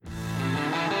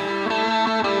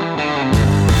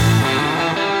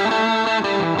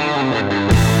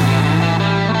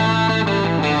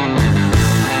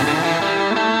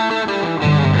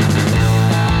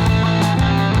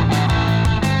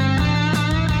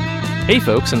Hey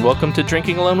folks, and welcome to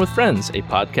Drinking Alone with Friends, a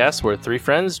podcast where three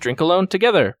friends drink alone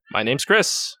together. My name's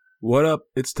Chris. What up?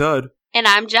 It's Tud. And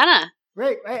I'm Jenna.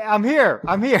 Wait, I'm here.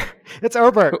 It's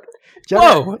Obert.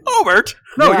 Jenna. Whoa, Obert!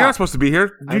 No, Yeah. you're not supposed to be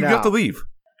here. I You know. have to leave.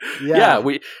 Yeah,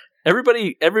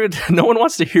 no one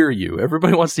wants to hear you.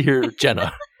 Everybody wants to hear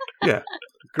Jenna. Yeah.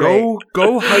 Great.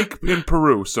 Go hike in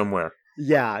Peru somewhere.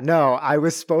 Yeah, no, I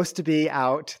was supposed to be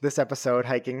out this episode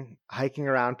hiking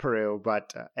around Peru,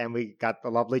 but and we got the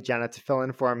lovely Jenna to fill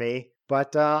in for me,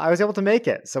 but I was able to make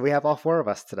it, so we have all four of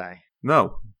us today.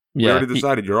 No. We Yeah, already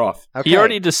decided you're off. Okay. he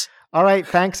already just... All right,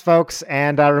 thanks, folks,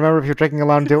 and remember, if you're drinking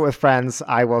alone, do it with friends.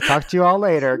 I will talk to you all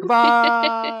later.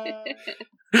 Goodbye.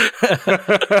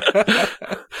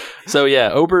 So yeah,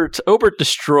 Obert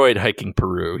destroyed hiking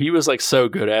Peru. He was like so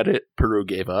good at it, Peru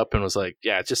gave up and was like,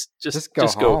 yeah, just Just go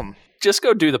home. Just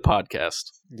go do the podcast.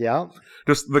 Yeah,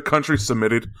 Just the country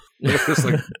submitted. It's just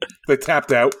like they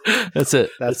tapped out. That's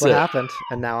it. that's what happened,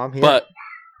 and now I'm here.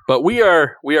 But we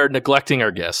are neglecting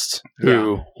our guests.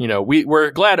 Who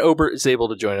we're glad Obert is able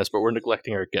to join us, but we're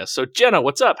neglecting our guests. So Jenna,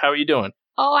 what's up? How are you doing?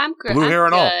 Oh, I'm good. Blue hair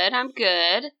and all. I'm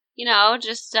good. You know,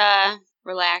 just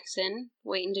relaxing,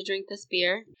 waiting to drink this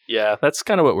beer. Yeah, that's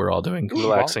kind of what we're all doing.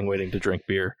 Relaxing, waiting to drink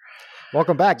beer.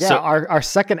 Welcome back. Yeah, So- our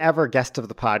second ever guest of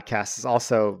the podcast is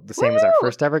also the same as our Woo!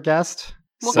 first ever guest.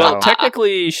 Well, So, Well,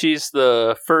 technically, she's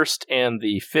the first and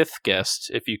the fifth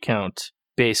guest if you count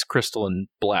Base, Crystal, and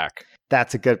Black.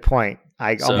 that's a good point.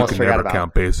 I So- almost You can forgot never about.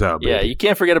 count base out, baby. Yeah, you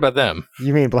can't forget about them.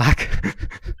 You mean Black?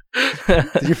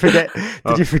 Did you forget?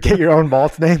 Did you forget your own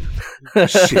malt name?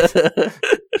 Shit.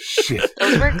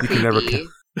 Those were You creepy. can never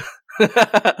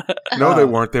No, they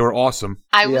weren't. They were awesome.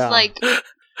 I was Yeah. like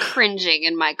cringing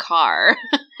in my car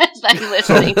as I'm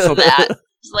listening to that.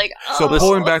 It's like, oh. So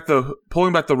pulling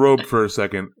back the robe for a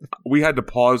second, we had to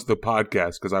pause the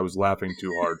podcast because I was laughing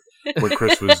too hard when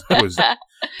Chris was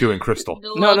doing Crystal.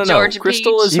 The No, little no. Georgia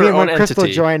Crystal Peach. is You her mean when own Crystal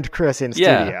entity. joined Chris in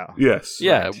Yeah. studio? Yes.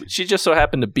 Yeah, right. she just so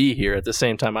happened to be here at the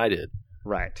same time I did,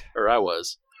 Right. or I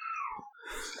was.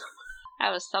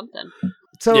 That was something.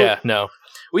 So Yeah, no.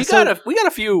 We So- got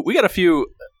a few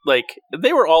like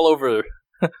they were all over.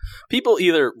 People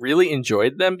either really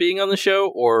enjoyed them being on the show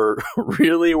or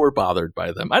really were bothered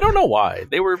by them. I don't know why.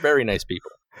 They were very nice people.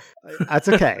 that's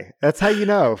okay. That's how you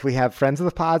know if we have friends of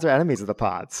the pods or enemies of the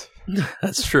pods.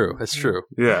 That's true. That's true.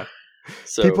 Yeah.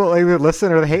 So People either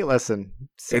listen or they hate listen.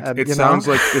 It You sounds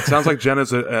know? like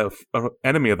Jenna's a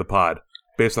enemy of the pod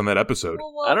based on that episode.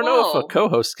 Whoa, whoa, I don't know if whoa. a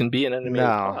co-host can be an enemy of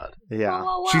the No. pod. Yeah.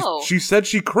 Whoa, whoa, whoa. She said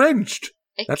she cringed.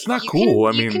 That's not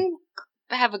cool. You can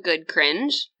have a good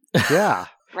cringe, Yeah.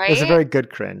 right? It was a very good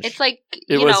cringe. It's like,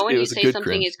 It you was- know, when it you was a say good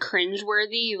something cringe. is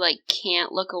cringeworthy, you like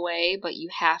can't look away, but you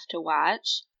have to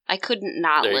watch. I couldn't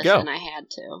not There you listen. go. I had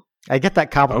to. I get that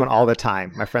compliment Oh. all the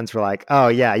time. My friends were like, "Oh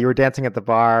yeah, you were dancing at the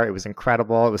bar. It was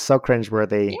incredible. It was so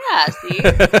cringeworthy. Yeah,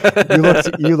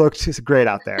 see? You looked great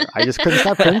out there. I just couldn't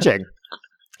stop cringing."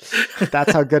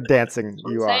 That's how good dancing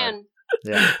I'm you are. saying.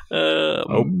 Yeah.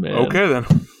 Oh, man. okay then.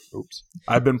 Oops.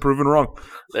 I've been proven wrong.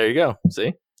 There you go.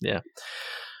 See? Yeah.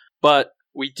 But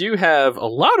we do have a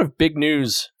lot of big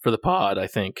news for the pod, I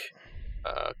think,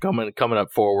 coming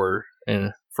up forward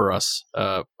and for us.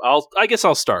 I guess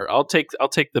I'll start. I'll take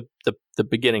the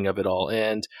beginning of it all.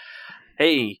 And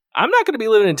hey, I'm not going to be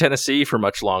living in Tennessee for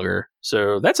much longer.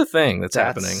 So that's a thing that's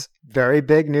happening. Very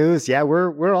big news. Yeah,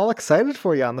 we're all excited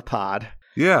for you on the pod.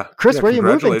 Yeah. Chris, Yeah, where are you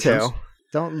moving to? congratulations.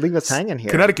 Don't leave us hanging here.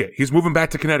 Connecticut. He's moving back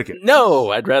to Connecticut.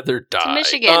 No, I'd rather die.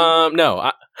 Michigan. No.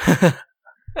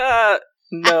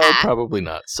 No, probably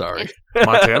not. Sorry.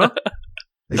 Montana?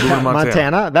 He's moving to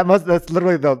Montana. That's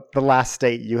literally the last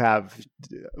state you have.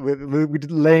 We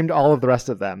named all of the rest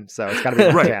of them, so it's got to be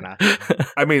Right. Montana.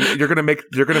 I mean, you're gonna make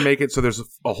it so there's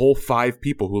a whole 5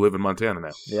 people who live in Montana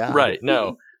now. Yeah. Right.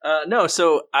 No. No.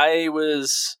 So I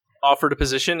was offered a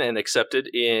position and accepted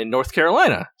in North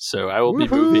Carolina. So I will be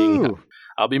moving. Woohoo!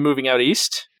 I'll be moving out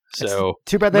east. So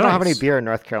Too bad they don't have any Nice. beer in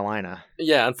North Carolina.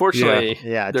 yeah, unfortunately,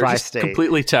 Yeah, they're dry just state.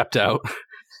 completely tapped out.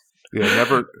 Yeah,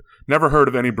 never heard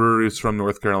of any breweries from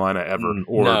North Carolina ever,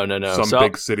 or No. some So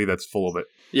big city that's full of it.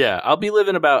 Yeah, I'll be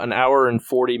living about an hour and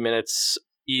 40 minutes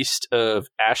east of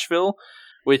Asheville,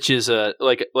 which is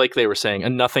like they were saying, a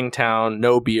nothing town,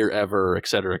 no beer ever, et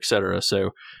cetera, et cetera.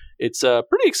 So it's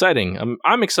pretty exciting.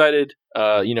 I'm excited.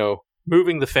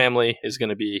 Moving the family is going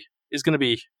to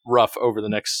be rough over the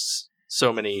next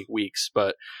so many weeks,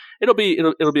 but it'll be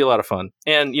a lot of fun,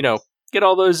 and get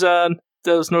all those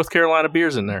North Carolina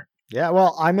beers in there. Yeah,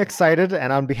 well, I'm excited,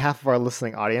 and on behalf of our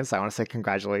listening audience, I want to say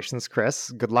congratulations,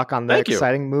 Chris. Good luck on the Thank you.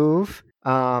 exciting move.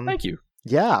 Thank you.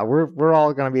 Yeah, we're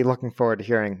all going to be looking forward to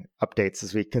hearing updates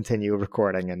as we continue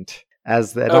recording and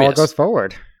as it Oh, all yes. goes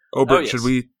forward. Obert, yes.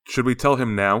 should we tell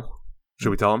him now? Should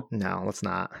we tell him? No, let's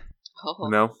not. Oh.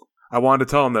 No? I wanted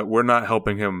to tell him that we're not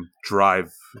helping him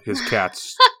drive his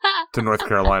cats to North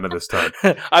Carolina this time.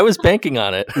 I was banking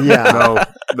on it. Yeah.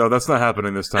 No, that's not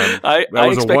happening this time. I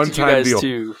was a expected one-time you guys deal.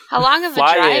 to How long of a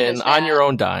fly drive in is on that? your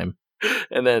own dime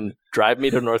and then drive me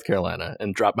to North Carolina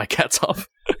and drop my cats off.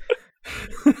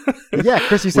 Yeah,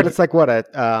 Chris, you said it's like what, a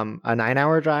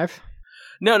 9-hour drive?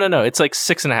 No. It's like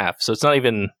 6.5, so it's not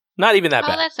even that Oh,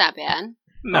 bad. that's not bad.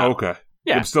 No. Oh, okay.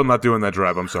 Yeah. I'm still not doing that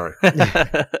drive. I'm sorry.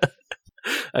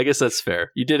 I guess that's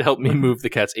fair. You did help me move the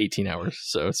cats 18 hours,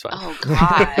 so it's fine. Oh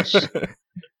gosh,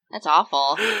 that's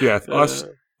awful. Yeah, us,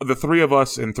 the three of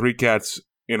us and 3 cats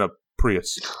in a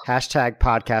Prius. Hashtag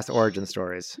podcast origin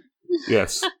stories.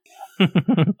 Yes.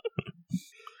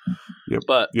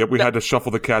 But Yep, we had to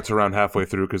shuffle the cats around halfway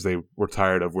through because they were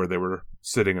tired of where they were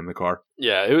sitting in the car.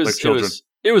 yeah, Like children.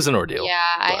 it was an ordeal.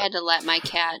 Yeah, I but- had to let my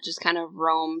cat just kind of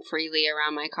roam freely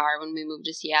around my car when we moved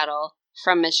to Seattle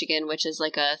from Michigan, which is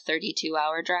like a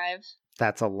 32-hour drive.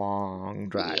 That's a long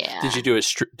drive. Yeah. Did you do it?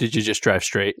 Did you just drive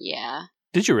straight? Yeah.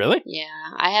 Did you really? Yeah.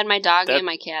 I had my dog That- and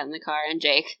my cat in the car, and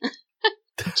Jake.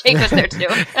 Jake was there too.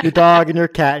 Your dog and your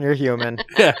cat and your human.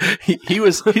 Yeah, he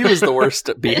was the worst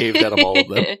behaved out of all of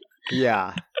them.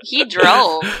 Yeah. He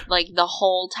drove like the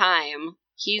whole time.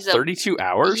 He's a 32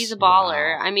 hours. He's a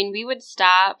baller. Wow. I mean, we would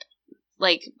stop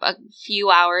like a few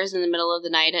hours in the middle of the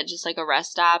night at just like a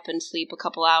rest stop and sleep a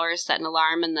couple hours, set an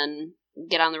alarm, and then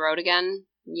get on the road again.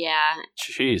 Yeah.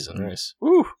 Jeez, nice.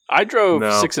 Woo! I drove No.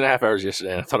 6.5 hours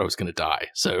yesterday, and I thought I was going to die.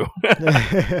 So,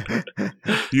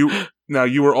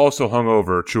 You were also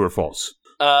hungover, true or false?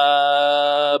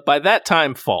 by that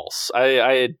time, false.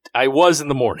 I was in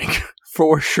the morning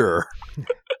for sure.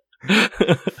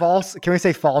 False. Can we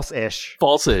say false-ish?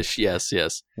 False-ish. Yes.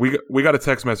 We got a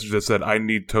text message that said, "I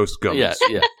need toast gummies."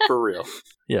 Yeah, for real.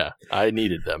 Yeah, I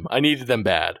needed them. I needed them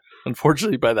bad.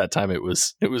 Unfortunately, by that time, it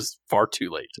was far too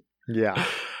late. Yeah.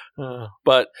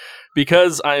 But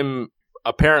because I'm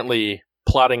apparently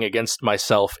plotting against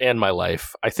myself and my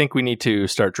life, I think we need to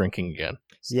start drinking again.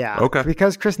 Yeah. Okay.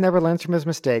 Because Chris never learns from his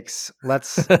mistakes,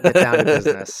 let's get down to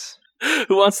business.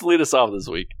 Who wants to lead us off this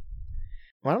week?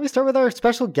 Why don't we start with our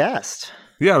special guest?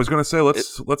 Yeah, I was gonna say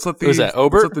let's let the Who's that? let's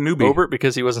Obert? let the newbie. Obert,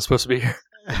 because he wasn't supposed to be here.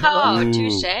 Oh, Ooh.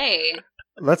 touche.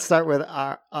 Let's start with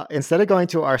our. Instead of going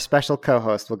to our special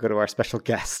co-host, we'll go to our special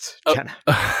guest, Oh. Jenna.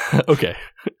 Okay.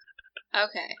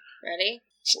 Okay. Ready?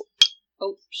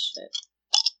 Oh, shit.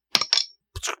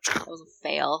 That was a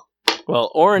fail.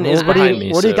 Well, Oren is Well, what behind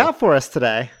me. What do you so- got for us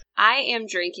today? I am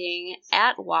drinking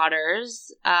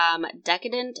Atwater's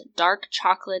Decadent Dark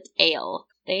Chocolate Ale.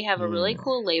 They have a really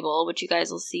cool label, which you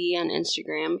guys will see on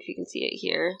Instagram if you can see it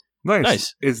here.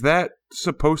 Nice. Is that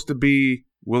supposed to be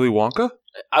Willy Wonka?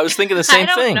 I was thinking the same I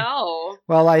don't thing. know.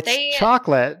 Well, it's They-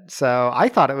 chocolate, so I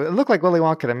thought it looked like Willy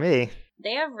Wonka to me.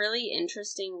 They have really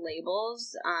interesting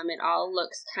labels. It all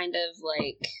looks kind of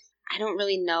like, I don't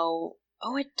really know.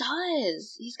 Oh, it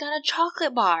does. He's got a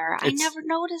chocolate bar. I It's- never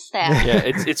noticed that. Yeah,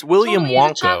 it's William Totally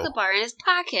has a Wonka. chocolate bar in his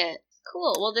pocket.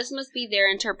 Cool. Well, this must be their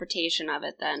interpretation of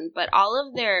it then. But all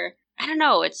of their, I don't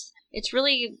know. It's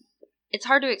really, it's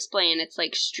hard to explain. It's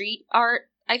like street art,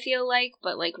 I feel like,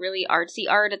 but like really artsy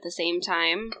art at the same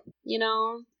time. You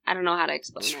know, I don't know how to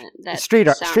explain it. That Street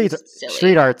sounds silly.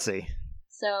 street artsy.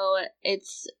 So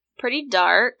it's pretty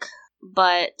dark,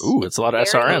 but Ooh, it's a lot of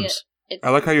very- SRMs. It's I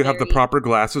like how you have the very- proper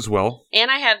glass as well. And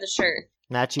I have the shirt.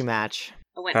 Matchy match.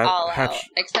 I went Hat- all out, hatch-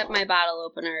 except my bottle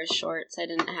opener is short, so I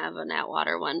didn't have an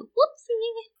Atwater one.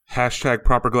 Whoopsie. Hashtag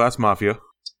proper glass mafia.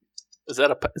 Is that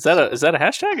a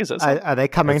hashtag? Is that something? Are they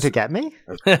coming It's- to get me?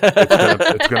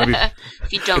 It's gonna be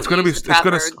If you don't it's gonna be use the it's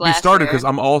gonna proper be started because glassware.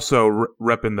 I'm also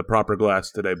repping the proper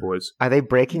glass today, boys. Are they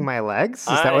breaking my legs? Is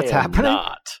that I what's am happening?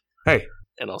 Not. Hey,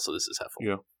 And also, this is Heffel.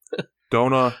 Yeah.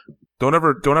 don't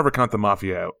ever count the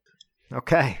mafia out.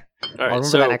 Okay. All I'll right, remember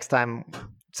so that next time.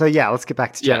 So yeah, let's get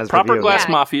back to yeah, Jenna's proper review. glass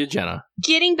Yeah. mafia, Jenna.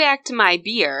 Getting back to my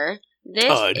beer, this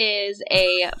Good. is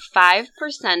a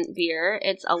 5% beer.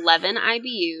 It's 11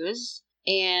 IBUs.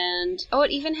 And, oh,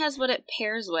 it even has what it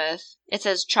pairs with. It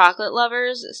says chocolate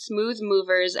lovers, smooth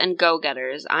movers, and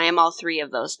go-getters. I am all 3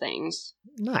 of those things.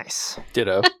 Nice.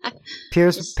 Ditto.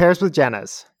 Pairs with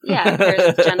Jenna's. Yeah, it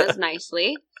pairs with Jenna's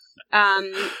nicely.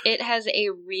 It has a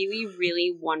really,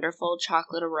 really wonderful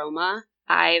chocolate aroma.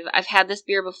 I've had this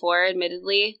beer before,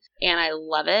 admittedly, and I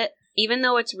love it. Even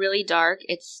though it's really dark,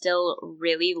 it's still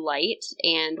really light.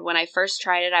 And when I first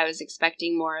tried it, I was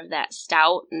expecting more of that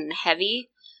stout and heavy,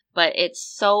 but it's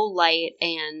so light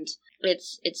and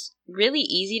it's really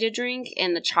easy to drink,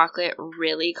 and the chocolate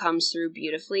really comes through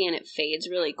beautifully, and it fades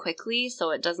really quickly,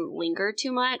 so it doesn't linger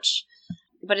too much.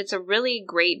 But it's a really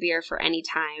great beer for any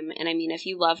time. And I mean, if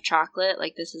you love chocolate,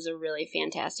 like this is a really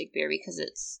fantastic beer because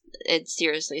it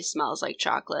seriously smells like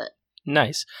chocolate.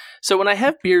 Nice. So when I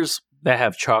have beers that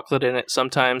have chocolate in it,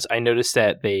 sometimes I notice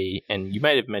that and you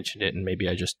might have mentioned it, and maybe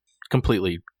I just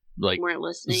completely weren't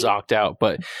listening, zonked out.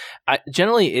 But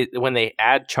generally, when they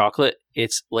add chocolate,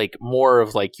 it's like more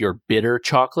of like your bitter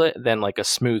chocolate than like a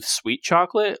smooth sweet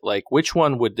chocolate. Like, which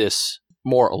one would this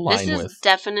more align with? This is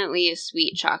definitely a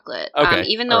sweet chocolate. Okay,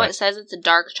 even though it says it's a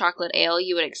dark chocolate ale,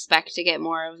 you would expect to get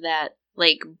more of that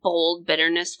like bold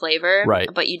bitterness flavor, right?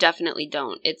 But you definitely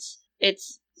don't. It's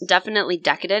definitely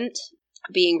decadent,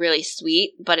 being really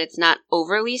sweet, but it's not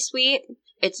overly sweet.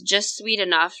 It's just sweet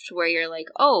enough to where you're like,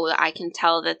 oh, I can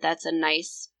tell that that's a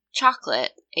nice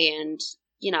chocolate and,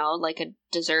 like a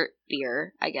dessert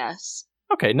beer, I guess.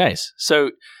 Okay, nice.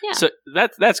 So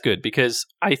that's good because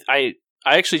I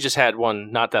actually just had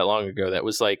one not that long ago that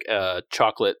was like a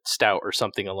chocolate stout or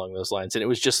something along those lines, and it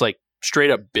was just like straight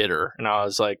up bitter, and I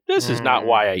was like, this is not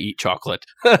why I eat chocolate.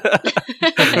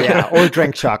 Yeah, or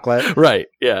drink chocolate. Right,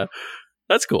 yeah.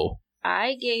 That's cool.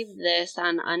 I gave this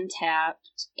on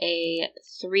Untapped a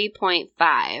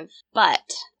 3.5,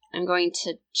 but I'm going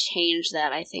to change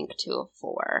that, I think, to a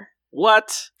 4.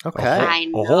 What? Okay. I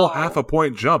know. A whole half a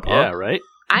point jump, huh? Yeah, right?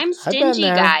 I'm stingy,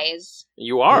 guys.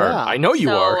 You are. Yeah. I know you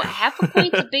are. So half a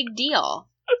point's a big deal.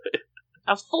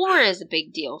 A 4 is a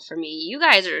big deal for me. You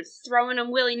guys are throwing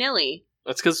them willy-nilly.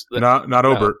 That's because... Not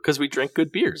Obert. Because we drink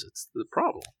good beers. It's the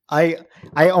problem. I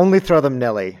only throw them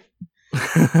nilly.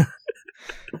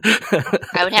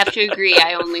 I would have to agree.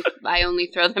 I only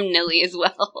throw them nilly as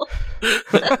well.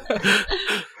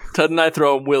 Tud and I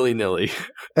throw them willy-nilly.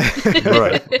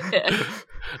 Right.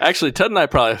 Actually, Tud and I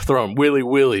probably throw them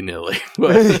willy-nilly.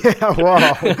 Yeah,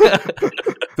 wow.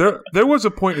 There was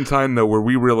a point in time, though, where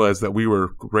we realized that we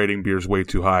were rating beers way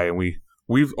too high, and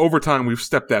we've over time, we've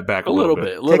stepped that back a little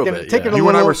bit. Taking a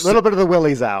little bit of the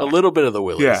willies out. A little bit of the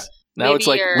willies. Yeah. Now Maybe it's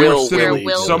like you're willy.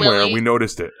 Somewhere, Willy. we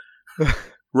noticed it.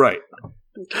 Right.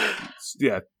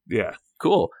 Okay. Yeah.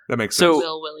 Cool. That makes So- sense.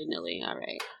 Will willy-nilly. All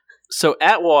right. So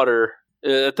Atwater,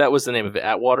 that was the name of it.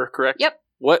 Atwater, correct? Yep.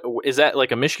 What is that,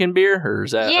 like a Michigan beer, or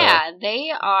is that? Yeah,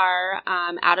 they are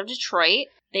out of Detroit.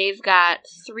 They've got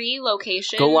 3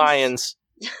 locations. Go Lions!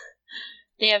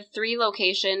 They have 3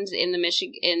 locations in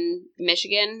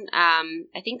Michigan.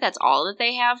 I think that's all that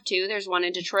they have too. There's one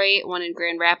in Detroit, one in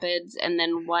Grand Rapids, and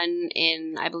then one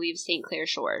in, I believe, St. Clair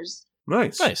Shores.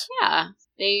 Nice. Yeah,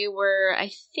 they were.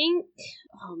 I think.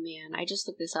 Oh man, I just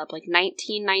looked this up. Like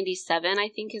 1997, I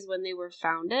think, is when they were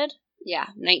founded. Yeah,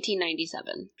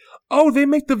 1997. Oh, they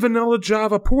make the vanilla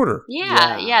Java porter.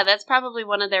 Yeah, that's probably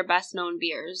one of their best known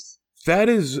beers. That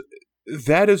is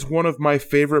one of my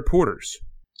favorite porters.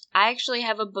 I actually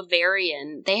have a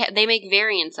Bavarian. They make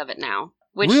variants of it now.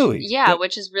 Which, really? Yeah,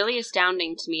 which is really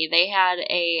astounding to me. They had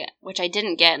which I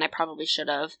didn't get, and I probably should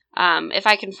have. If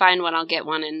I can find one, I'll get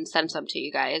one and send some to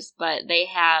you guys. But they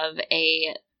have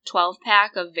a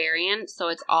 12-pack of variants, so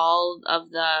it's all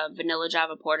of the vanilla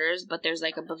Java porters, but there's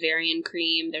like a Bavarian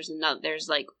cream. There's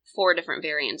like 4 different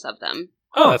variants of them.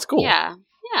 Oh, that's cool. Yeah.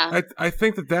 I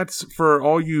think that's for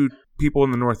all you people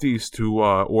in the Northeast who,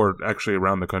 or actually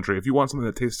around the country, if you want something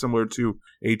that tastes similar to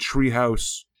a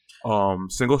Treehouse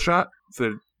single shot,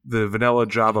 the vanilla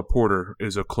Java porter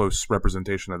is a close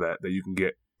representation of that you can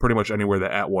get pretty much anywhere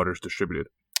that Atwater's distributed.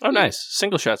 Oh, nice.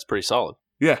 Single shot's pretty solid.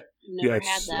 Yeah. Never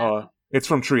had that. It's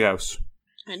from Treehouse.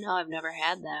 I know, I've never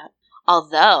had that.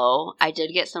 Although, I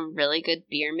did get some really good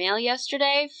beer mail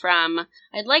yesterday from,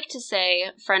 I'd like to say,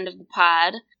 friend of the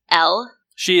pod, Elle.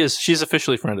 She's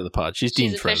officially friend of the pod. She's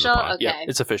Dean's official? friend of the pod. Okay. Yeah,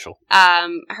 it's official.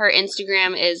 Her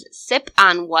Instagram is Sip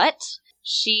on What.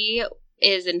 She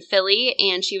is in Philly,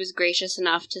 and she was gracious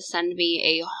enough to send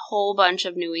me a whole bunch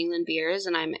of New England beers,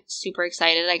 and I'm super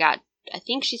excited. I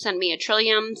think she sent me a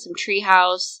Trillium, some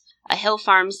Treehouse, a Hill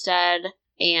Farmstead,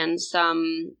 and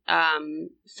some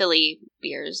Philly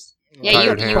beers.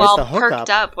 Yeah, you all perked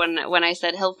up when I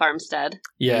said Hill Farmstead.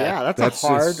 Yeah, that's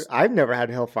hard. I've never had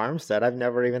Hill Farmstead. I've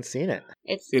never even seen it.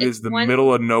 It is the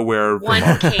middle of nowhere. One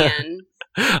can.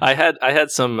 I had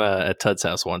some at Tud's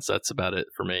house once. That's about it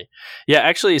for me. Yeah,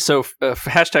 actually, so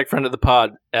hashtag friend of the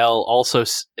pod, Elle, also,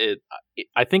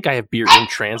 I think I have beer in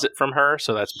transit from her,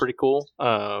 so that's pretty cool.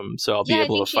 So I'll be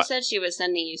able to... I think she said she was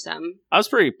sending you some. I was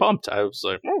pretty pumped. I was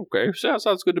like, oh, okay,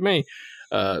 sounds good to me.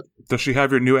 Does she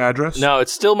have your new address? No,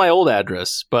 it's still my old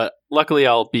address, but luckily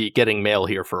I'll be getting mail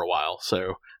here for a while.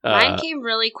 So mine came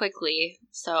really quickly,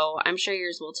 so I'm sure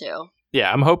yours will too.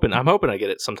 Yeah, I'm hoping I get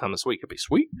it sometime this week. It'd be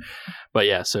sweet. But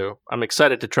yeah, so I'm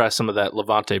excited to try some of that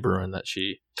Levante brewing that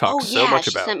she talks so much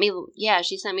about.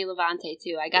 She sent me Levante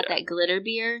too. I got that glitter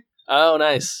beer. Oh,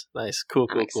 nice. Cool.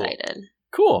 I'm excited.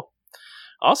 Cool.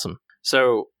 Awesome.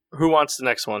 So, who wants the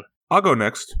next one? I'll go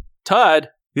next. Todd.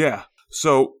 Yeah.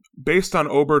 So, based on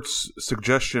Obert's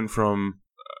suggestion from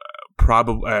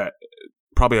probably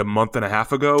a month and a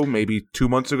half ago, maybe 2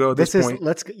 months ago at this point.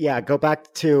 Let's go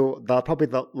back to probably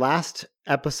the last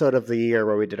episode of the year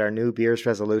where we did our new beers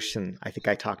resolution. I think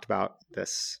I talked about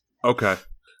this. Okay.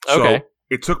 So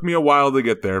it took me a while to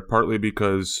get there, partly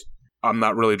because I'm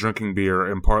not really drinking beer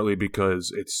and partly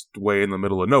because it's way in the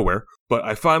middle of nowhere. But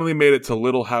I finally made it to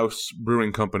Little House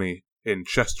Brewing Company in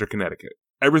Chester, Connecticut.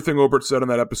 Everything Obert said on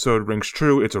that episode rings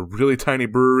true. It's a really tiny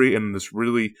brewery in this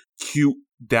really cute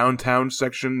downtown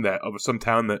section of some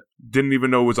town that didn't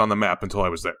even know was on the map until I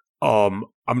was there.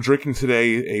 I'm drinking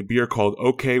today a beer called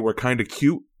Okay, We're Kinda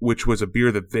Cute, which was a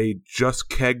beer that they just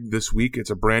kegged this week. It's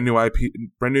a brand new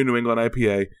New England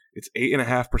IPA. It's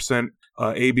 8.5%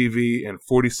 ABV and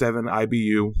 47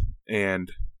 IBU,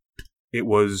 and it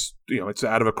was, it's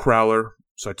out of a crowler,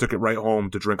 so I took it right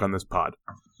home to drink on this pod.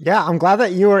 Yeah, I'm glad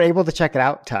that you were able to check it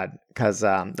out, Todd, because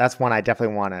that's one I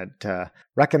definitely wanted to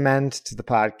recommend to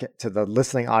the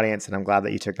listening audience, and I'm glad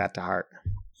that you took that to heart.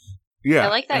 Yeah, I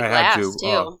like that glass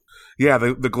too. Yeah,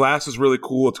 the glass is really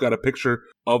cool. It's got a picture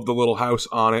of the little house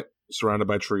on it, surrounded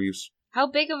by trees. How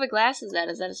big of a glass is that?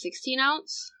 Is that a 16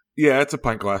 ounce? Yeah, it's a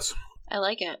pint glass. I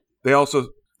like it.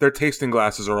 Their tasting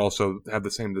glasses have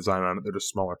the same design on it. They're just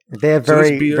smaller. They have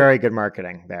very good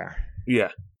marketing there. Yeah,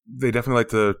 they definitely like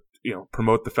to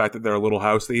promote the fact that they're a little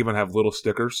house. They even have little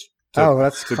stickers.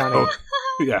 That's funny.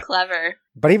 Yeah, clever.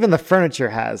 But even the furniture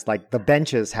has, the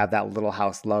benches have that Little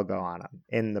House logo on them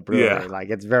in the brewery. Yeah.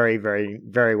 It's very, very,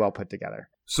 very well put together.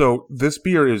 So this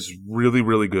beer is really,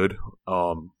 really good.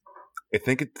 I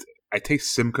think I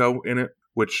taste Simcoe in it,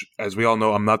 which, as we all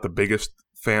know, I'm not the biggest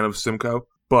fan of Simcoe.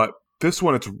 But this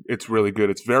one, it's really good.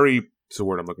 It's very, what's the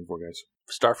word I'm looking for, guys?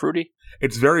 Starfruity?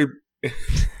 It's very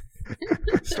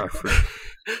Starfruit.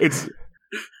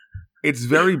 It's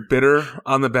very bitter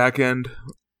on the back end.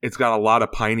 It's got a lot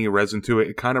of piney resin to it.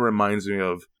 It kind of reminds me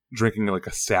of drinking like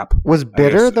a sap. Was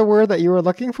bitter the word that you were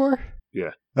looking for?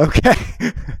 Yeah. Okay.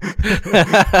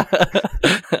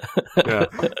 Yeah.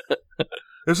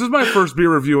 This is my first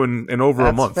beer review in over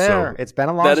a month. Fair. So it's been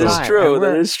a long time. That is true.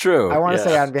 That is true. I want to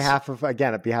say on behalf of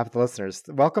the listeners,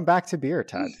 welcome back to beer,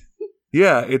 Todd.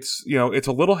 Yeah, it's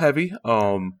a little heavy.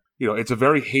 It's a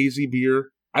very hazy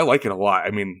beer. I like it a lot. I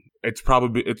mean, it's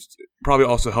probably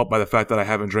also helped by the fact that I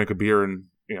haven't drank a beer in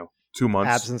 2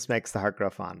 months. Absence makes the heart grow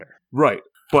fonder. Right.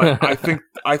 But I think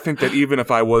that even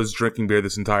if I was drinking beer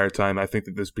this entire time, I think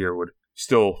that this beer would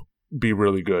still be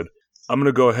really good. I'm going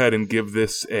to go ahead and give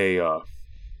this a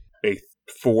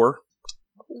 4.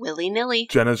 Willy-nilly.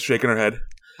 Jenna's shaking her head.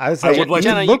 I would like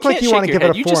Jenna, you look like you want to give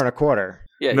it a 4 1/4.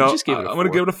 Yeah, no, you just gave it a 4. I'm going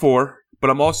to give it a 4, but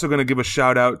I'm also going to give a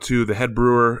shout out to the head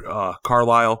brewer,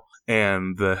 Carlisle,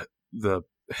 and the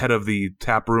head of the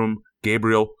tap room,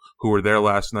 Gabriel, who were there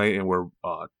last night and were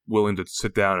willing to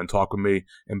sit down and talk with me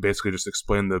and basically just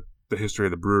explain the history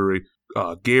of the brewery.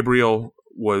 Gabriel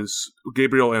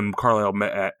and Carlisle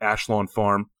met at Ashlawn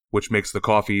Farm, which makes the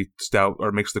coffee stout,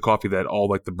 or makes the coffee that all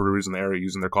the breweries in the area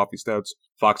use in their coffee stouts.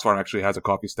 Fox Farm actually has a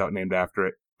coffee stout named after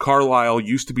it. Carlisle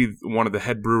used to be one of the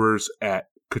head brewers at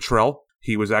Cottrell.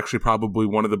 He was actually probably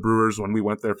one of the brewers when we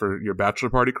went there for your bachelor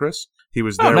party, Chris. He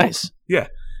was there. Oh, nice. Yeah.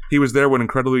 He was there when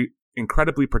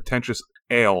incredibly pretentious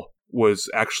ale was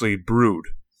actually brewed.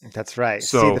 That's right.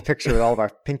 So, see the picture with all of our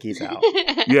pinkies out.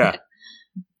 Yeah.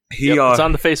 It's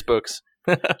on the Facebooks.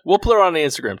 We'll put it on the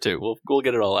Instagram too. We'll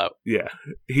get it all out. Yeah.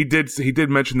 He did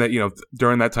mention that,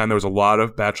 during that time there was a lot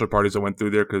of bachelor parties that went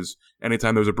through there because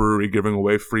anytime there was a brewery giving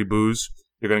away free booze,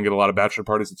 you're going to get a lot of bachelor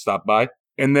parties that stop by.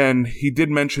 And then he did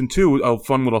mention too, a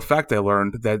fun little fact I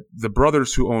learned, that the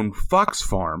brothers who own Fox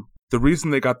Farm, the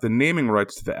reason they got the naming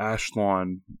rights to the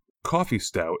Ashlawn Coffee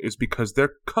Stout is because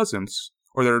they're cousins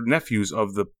or they're nephews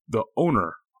of the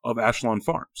owner of Ashlawn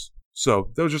Farms.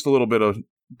 So that was just a little bit of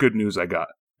good news I got.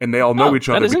 And they all know each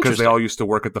other because they all used to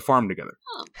work at the farm together.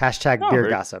 Oh. # beer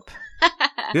gossip.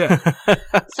 Yeah.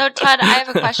 So, Todd, I have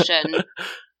a question.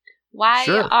 Why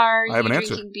are you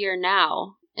answer. drinking beer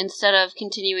now instead of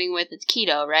continuing with its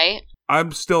keto, right? I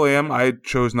still am. I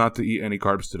chose not to eat any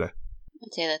carbs today.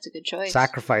 I'd say that's a good choice.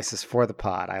 Sacrifices for the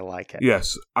pod. I like it.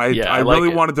 Yes. I like really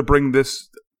it. wanted to bring this,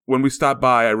 when we stopped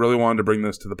by, I really wanted to bring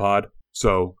this to the pod.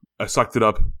 So I sucked it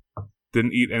up.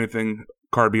 Didn't eat anything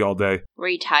carby all day. Were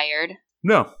you tired?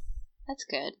 No. That's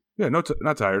good. Yeah,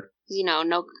 not tired.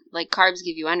 No, carbs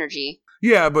give you energy.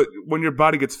 Yeah, but when your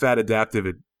body gets fat adaptive,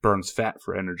 it burns fat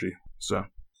for energy. So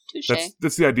Touche.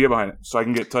 that's the idea behind it. So I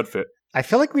can get Tud fit. I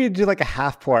feel like we need to do like a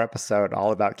half pour episode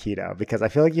all about keto because I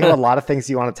feel like you have a lot of things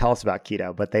you want to tell us about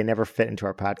keto, but they never fit into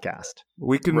our podcast.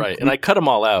 We can Right, and I cut them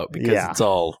all out because it's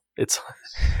all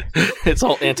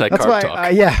anti-carb That's why,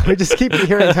 talk. We just keep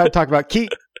hearing Ted talk about keto,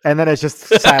 and then it's just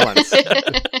silence.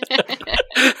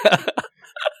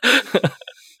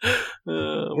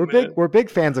 We're big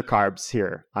fans of carbs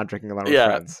here on Drinking Alone with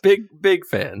Friends. Big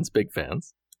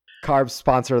fans. Carbs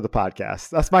sponsor of the podcast.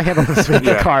 That's my handle this week.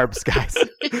 Carbs, guys.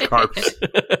 Carbs.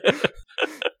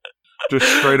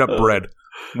 Just straight up bread.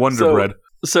 Wonder bread.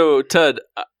 So, Tud,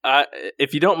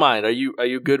 if you don't mind, are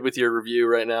you good with your review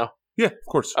right now? Yeah, of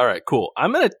course. All right, cool.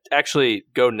 I'm going to actually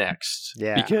go next.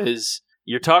 Yeah. Because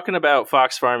you're talking about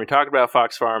Fox Farm,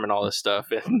 and all this stuff.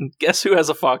 And guess who has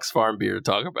a Fox Farm beer to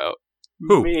talk about?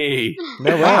 Who? Me.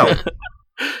 No way.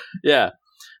 Yeah.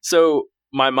 So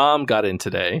my mom got in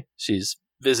today. She's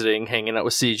visiting, hanging out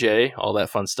with CJ, all that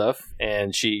fun stuff.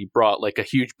 And she brought like a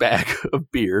huge bag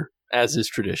of beer, as is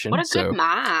tradition. What a good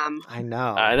mom. I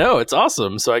know. I know. It's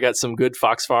awesome. So I got some good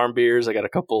Fox Farm beers. I got a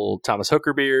couple Thomas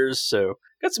Hooker beers. So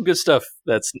got some good stuff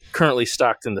that's currently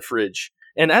stocked in the fridge.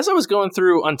 And as I was going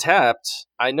through Untapped,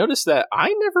 I noticed that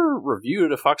I never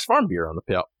reviewed a Fox Farm beer on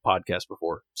the podcast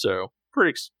before. So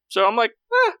I'm like,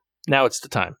 now it's the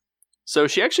time. So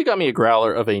she actually got me a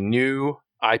growler of a new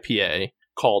IPA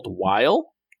called Weil.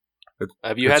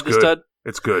 Have you had this, good. Tud?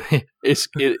 It's good.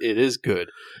 It is good.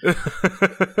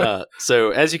 So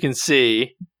as you can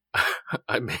see,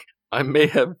 I may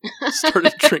have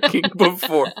started drinking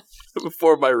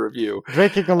before my review.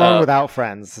 Drinking alone without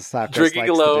friends. Drinking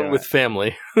alone with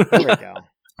family. There we go.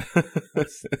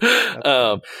 That's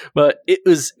but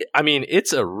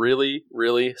it's a really,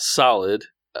 really solid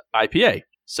IPA.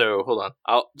 So hold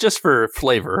on. Just for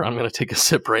flavor, I'm going to take a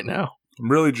sip right now. I'm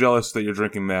really jealous that you're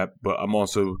drinking that, but I'm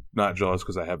also not jealous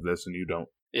because I have this and you don't.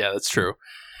 Yeah, that's true.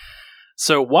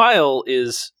 So Weil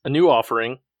is a new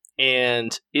offering,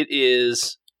 and it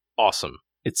is awesome.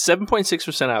 It's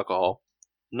 7.6% alcohol,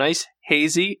 nice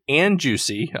hazy and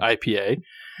juicy IPA.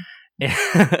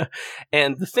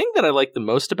 And the thing that I like the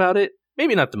most about it,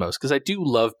 maybe not the most, because I do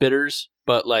love bitters,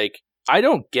 but like I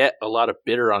don't get a lot of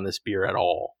bitter on this beer at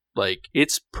all. Like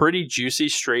it's pretty juicy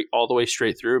all the way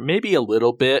straight through, maybe a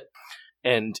little bit.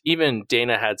 And even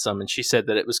Dana had some, and she said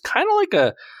that it was kind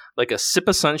of like a sip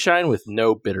of sunshine with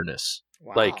no bitterness.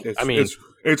 Wow. Like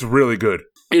it's really good.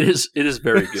 It is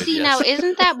very good. See, yes. now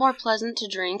isn't that more pleasant to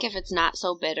drink if it's not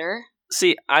so bitter?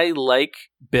 See, I like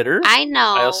bitter. I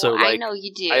know. I know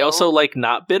you do. I also like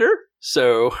not bitter.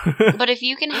 So, but if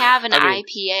you can have an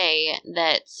IPA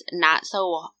that's not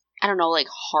so, I don't know, like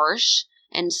harsh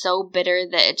and so bitter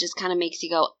that it just kind of makes you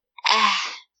go,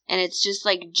 and it's just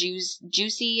like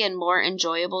juicy and more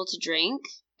enjoyable to drink,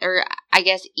 or I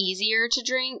guess easier to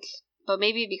drink. But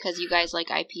maybe because you guys like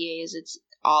IPAs, it's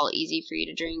all easy for you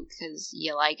to drink because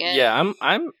you like it. Yeah,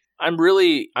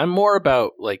 I'm more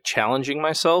about like challenging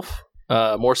myself,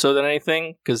 more so than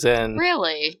anything. Because then,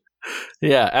 really,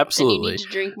 yeah, absolutely. Then you need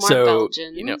to drink more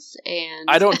Belgians, and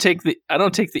I don't take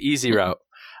the easy route.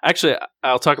 Actually,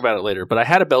 I'll talk about it later. But I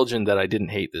had a Belgian that I didn't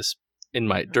hate this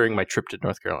during my trip to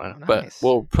North Carolina. Nice. But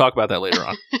we'll talk about that later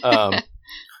on.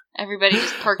 Everybody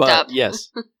just perked up. Yes,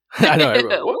 I know.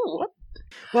 Everybody, what?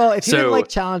 Well, if you didn't like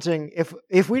challenging,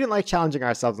 if we didn't like challenging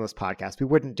ourselves in this podcast, we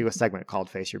wouldn't do a segment called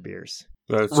 "Face Your Beers."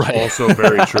 That's also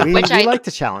very true. we like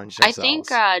to challenge ourselves. I think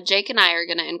Jake and I are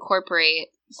going to incorporate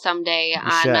someday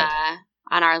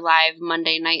on our live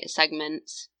Monday night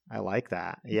segments. I like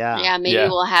that. Yeah. Yeah, maybe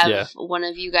we'll have one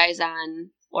of you guys on,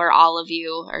 or all of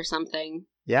you, or something.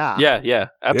 Yeah. Yeah,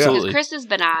 absolutely. Because Chris has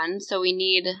been on, so we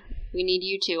need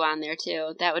you two on there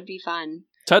too. That would be fun.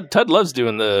 Tud loves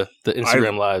doing the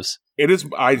Instagram lives. It is.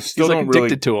 I still He's don't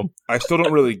addicted to them. I still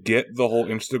don't really get the whole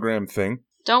Instagram thing.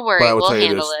 Don't worry, but I will we'll tell you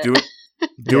handle this. it.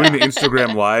 Doing the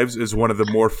Instagram lives is one of the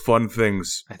more fun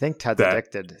things. I think Ted's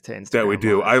addicted to Instagram. That we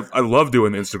do. I love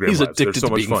doing the Instagram He's lives. addicted They're so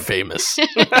to much being fun. famous.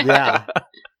 Yeah.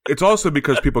 It's also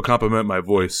because people compliment my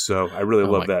voice, so I really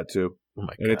love that too. Oh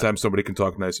my God. Anytime somebody can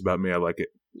talk nice about me, I like it.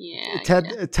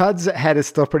 Yeah. Ted's head is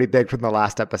still pretty big from the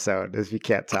last episode, as you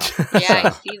can't tell. Yeah, I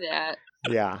see that.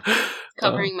 Yeah.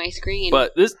 Covering my screen.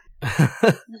 But this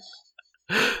That's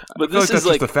is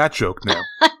like just a fat joke now.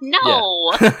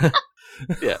 No.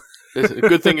 Yeah. It's a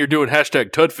good thing you're doing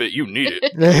hashtag TudFit. You need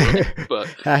it. But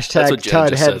hashtag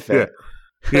Tud Head Fit.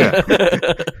 Yeah.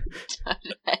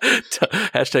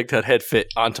 Hashtag Tud Head Fit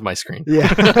onto my screen.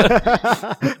 Yeah.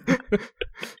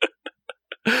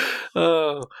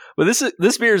 But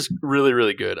this beer is really,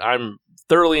 really good. I'm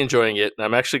thoroughly enjoying it.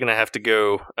 I'm actually going to have to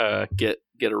go get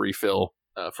a refill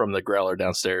from the growler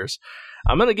downstairs.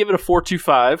 I'm going to give it a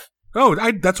 4.25. Oh,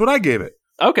 that's what I gave it.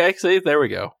 Okay, see, there we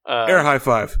go. Air high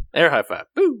five. Air high five.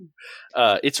 Boo!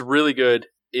 It's really good.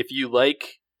 If you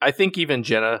like, I think even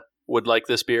Jenna would like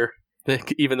this beer,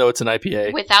 even though it's an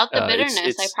IPA. Without the bitterness,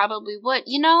 it's I probably would.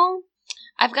 You know,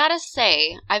 I've got to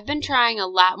say, I've been trying a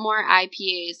lot more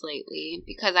IPAs lately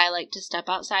because I like to step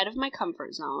outside of my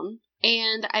comfort zone.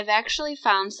 And I've actually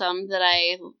found some that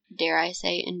I, dare I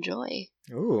say, enjoy.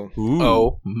 Ooh.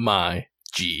 Oh my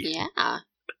G. Yeah.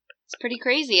 It's pretty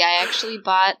crazy. I actually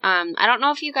bought, I don't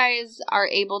know if you guys are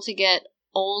able to get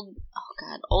Old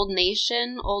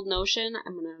Notion.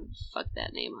 I'm going to fuck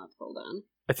that name up. Hold on.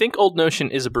 I think Old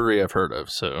Notion is a brewery I've heard of,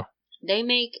 so. They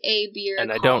make a beer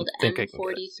And I called don't think I can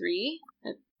get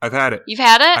M43. I've had it. You've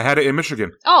had it? I had it in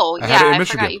Michigan. Oh, I had it yeah, in I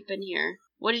Michigan. forgot you've been here.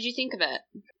 What did you think of it?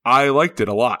 I liked it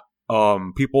a lot.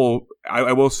 People,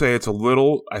 I will say it's a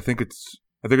little. I think it's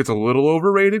a little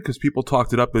overrated because people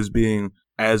talked it up as being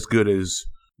as good as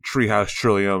Treehouse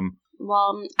Trillium.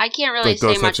 Well, I can't really Like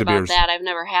those say types much of about beers. that. I've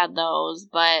never had those,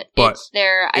 but But it's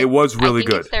their. it was really I think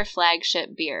good. It's their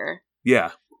flagship beer,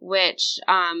 Yeah. which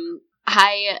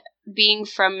I, being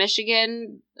from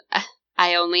Michigan,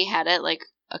 I only had it like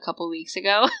a couple weeks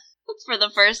ago for the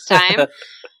first time.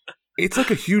 It's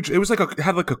like it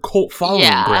had like a cult following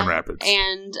in Grand Rapids.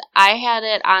 And I had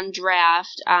it on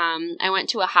draft. I went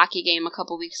to a hockey game a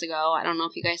couple weeks ago. I don't know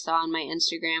if you guys saw on my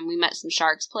Instagram. We met some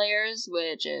Sharks players,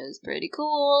 which is pretty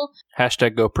cool.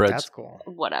 Hashtag go Preds. That's cool.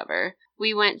 Whatever.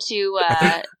 We went to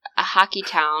a Hockey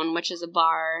Town, which is a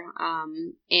bar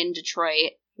in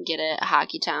Detroit. Get it? A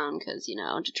Hockey Town, because, you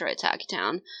know, Detroit's Hockey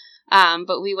Town.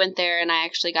 But we went there, and I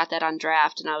actually got that on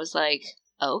draft, and I was like,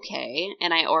 okay.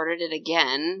 And I ordered it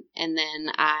again, and then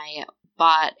I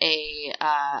bought a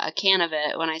can of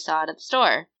it when I saw it at the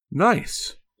store.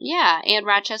 Nice. Yeah, and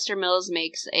Rochester Mills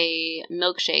makes a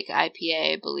milkshake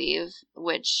IPA, I believe,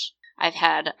 which I've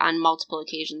had on multiple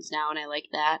occasions now, and I like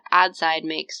that. Oddside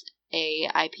makes a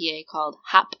IPA called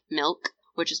Hop Milk,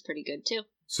 which is pretty good too.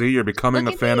 See, you're becoming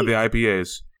Look a at fan me. of the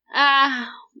IPAs.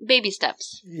 Baby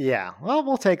steps. Yeah. Well,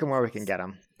 we'll take them where we can get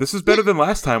them. This is better than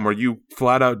last time where you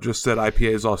flat out just said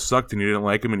IPAs all sucked and you didn't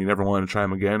like them and you never wanted to try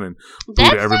them again and booed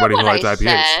That's everybody not who what liked I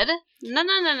IPAs. said.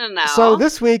 No. So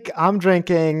this week, I'm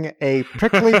drinking a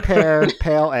Prickly Pear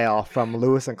Pale Ale from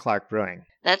Lewis and Clark Brewing.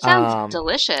 That sounds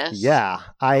delicious. Yeah,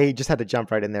 I just had to jump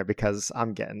right in there because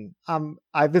I've been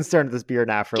staring at this beer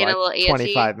now for Getting a like little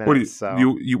 25 minutes. What do you, so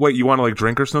you want to like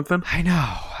drink or something? I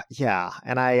know. Yeah,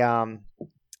 and I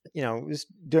was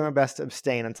doing my best to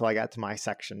abstain until I got to my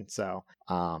section. So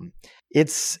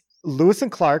it's Lewis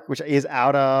and Clark, which is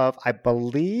out of, I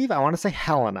want to say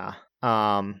Helena.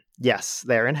 Yes,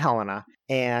 they're in Helena.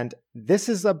 And this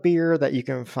is a beer that you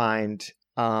can find.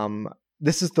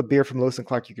 This is the beer from Lewis and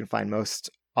Clark you can find most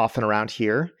often around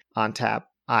here on tap.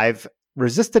 I've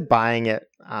resisted buying it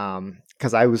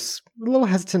because I was a little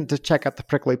hesitant to check out the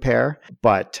Prickly Pear,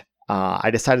 but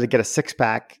I decided to get a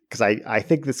 6-pack because I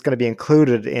think it's going to be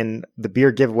included in the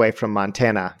beer giveaway from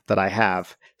Montana that I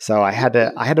have. So I had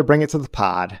to bring it to the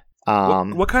pod.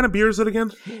 What kind of beer is it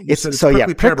again?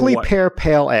 Prickly Pear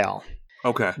Pale Ale.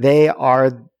 Okay. They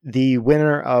are the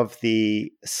winner of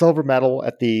the silver medal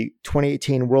at the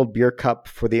 2018 World Beer Cup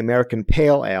for the American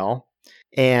Pale Ale.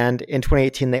 And in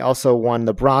 2018, they also won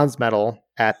the bronze medal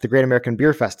at the Great American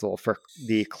Beer Festival for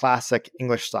the classic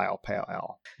English style pale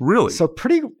ale. Really? So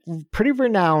pretty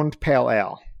renowned pale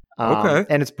ale. Okay.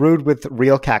 And it's brewed with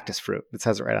real cactus fruit. It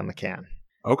says it right on the can.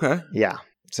 Okay. Yeah.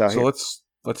 So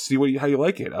let's see how you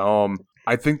like it.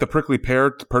 I think the Prickly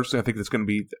Pear, personally, I think it's going to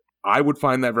be. I would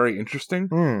find that very interesting.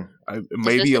 Maybe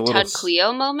is this a little Todd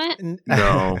Cleo moment?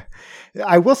 No.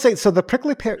 I will say, so the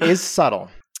Prickly Pear is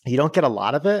subtle. You don't get a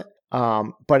lot of it,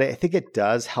 but I think it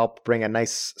does help bring a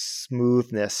nice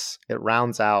smoothness. It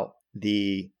rounds out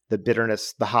the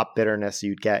bitterness, the hop bitterness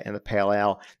you'd get in the pale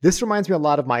ale. This reminds me a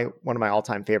lot of one of my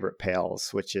all-time favorite pales,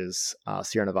 which is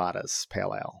Sierra Nevada's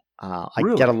pale ale.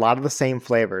 Really? I get a lot of the same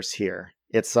flavors here.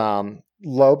 It's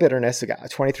low bitterness. We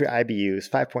got 23 IBUs,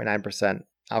 5.9%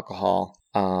 alcohol.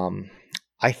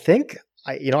 I think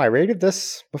I rated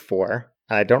this before,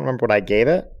 and I don't remember what I gave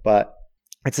it, but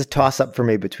it's a toss-up for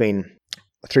me between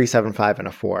 3.75 and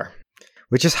a 4,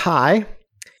 which is high,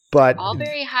 but all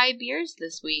very high beers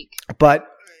this week. I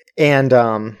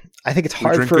think it's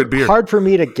hard for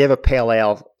me to give a pale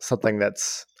ale something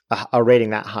that's a rating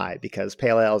that high, because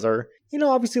pale ales are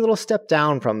obviously a little step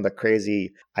down from the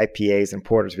crazy IPAs and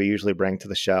porters we usually bring to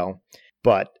the show,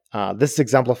 but this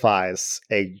exemplifies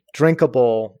a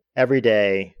drinkable,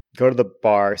 everyday, go to the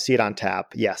bar, see it on tap.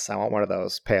 Yes, I want one of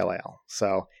those pale ale.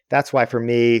 So that's why for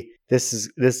me, this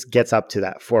gets up to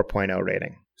that 4.0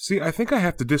 rating. See, I think I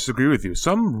have to disagree with you.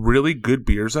 Some really good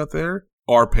beers out there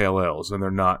are pale ales and they're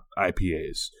not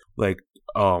IPAs. Like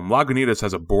Lagunitas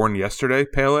has a Born Yesterday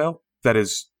pale ale that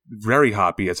is very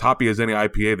hoppy, as any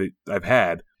IPA that I've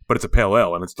had, but it's a pale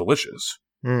ale and it's delicious.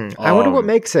 I wonder what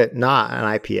makes it not an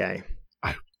IPA.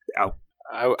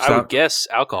 I would guess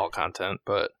alcohol content,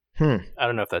 but I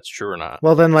don't know if that's true or not.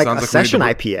 Well, then a session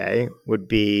IPA would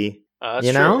be, I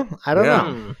don't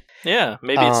know. Yeah,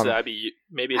 maybe it's the IBU.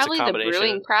 Maybe it's probably a combination. The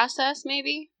brewing process,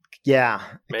 maybe. Yeah,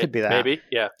 it could be that. Maybe,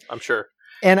 yeah, I'm sure.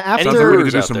 And after sounds like we need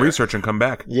to do some research and come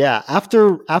back. Yeah,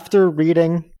 after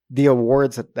reading the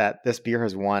awards that this beer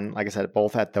has won, like I said,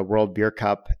 both at the World Beer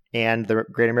Cup and the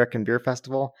Great American Beer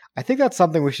Festival, I think that's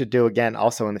something we should do again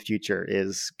also in the future,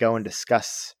 is go and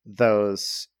discuss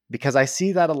those, because I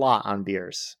see that a lot on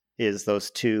beers, is those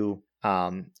two.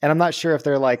 And I'm not sure if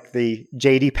they're like the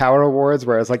JD Power Awards,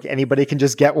 whereas like anybody can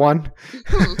just get one,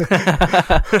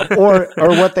 or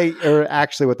what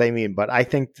they mean. But I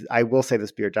think I will say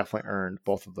this beer definitely earned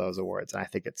both of those awards, and I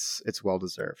think it's well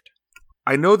deserved.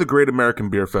 I know the Great American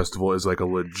Beer Festival is like a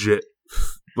legit,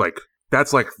 like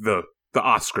that's like the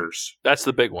Oscars. That's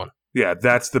the big one. Yeah,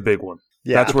 that's the big one.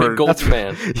 Yeah, that's where Golden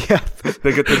Man. Yeah,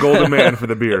 they get the Golden Man for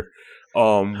the beer.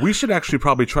 We should actually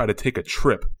probably try to take a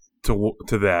trip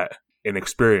to that and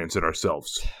experience it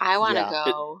ourselves. I want to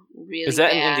go really Is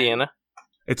that bad. in Indiana?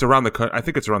 It's around I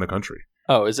think it's around the country.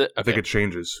 Oh, is it? Okay. I think it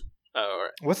changes. Oh, all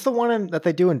right. What's the one that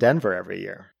they do in Denver every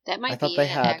year? That might I thought be they it,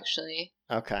 had- actually.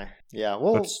 Okay, yeah.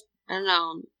 Well, I don't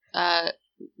know.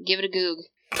 Give it a goog.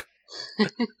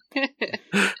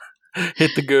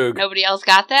 Hit the goog. Nobody else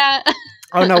got that?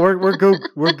 oh no, we're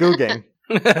googing.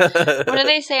 What do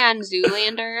they say on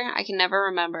Zoolander? I can never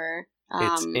remember.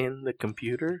 It's in the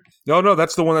computer? No,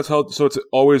 that's the one that's held. So it's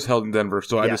always held in Denver.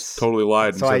 So I Yes. just totally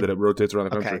lied and So said that it rotates around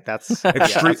the country. Okay, that's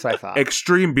what I thought.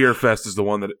 Extreme Beer Fest is the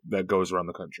one that goes around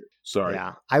the country. Sorry.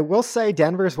 Yeah, I will say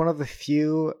Denver is one of the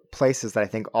few places that I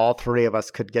think all three of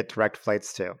us could get direct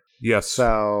flights to. Yes.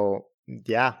 So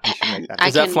yeah, we should make that.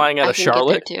 Is that flying out of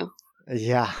Charlotte? Too.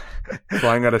 Yeah.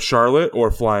 Flying out of Charlotte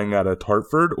or flying out of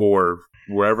Hartford or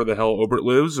wherever the hell Obert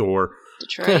lives, or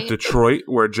Detroit. Detroit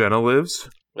where Jenna lives.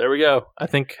 There we go. I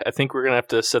think we're gonna have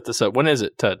to set this up. When is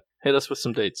it, Ted? Hit us with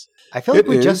some dates. I feel like It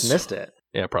we just is. missed it.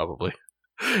 Yeah, probably.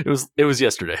 It was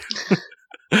yesterday.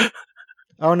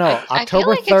 Oh no, I feel October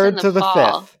like it's 3rd in the to the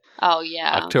fall. 5th. Oh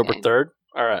yeah. October okay. 3rd.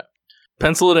 All right.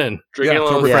 Pencil it in. Drinking Yeah,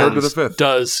 Alone October with 3rd to the Friends 5th.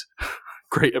 does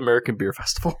Great American Beer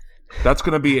Festival. That's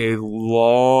going to be a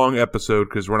long episode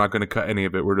because we're not going to cut any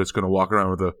of it. We're just going to walk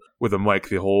around with a mic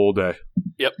the whole day.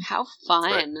 How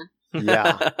fun.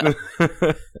 Yeah.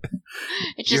 It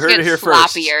You just heard it gets here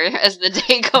first. sloppier as the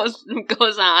day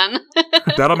goes on.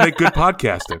 That'll make good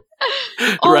podcasting.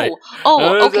 Right.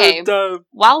 Oh, okay.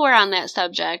 While we're on that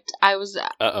subject,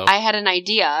 Uh-oh. I had an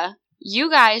idea. You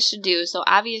guys should do, so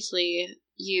obviously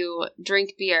you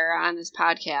drink beer on this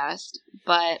podcast,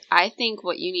 but I think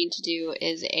what you need to do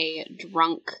is a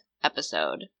drunk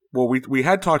episode. Well, we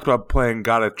had talked about playing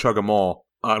Gotta Chug 'Em All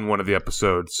on one of the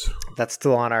episodes, That's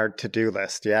still on our to-do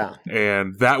list, yeah.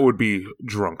 and that would be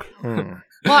drunk. Hmm.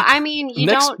 Well, I mean,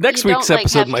 Next week's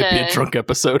episode might be a drunk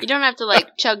episode. You don't have to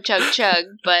chug,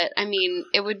 but I mean,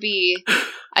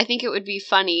 I think it would be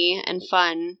funny and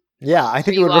fun. Yeah, I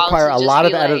think it you would all require to a just lot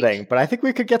of be like- editing, but I think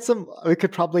we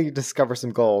could probably discover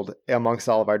some gold amongst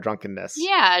all of our drunkenness.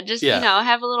 Yeah, just,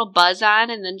 have a little buzz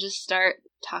on and then just start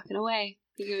talking away.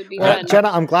 I think it would be Well, fun. Jenna,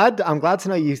 I'm glad to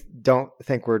know you don't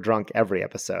think we're drunk every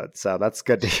episode, so that's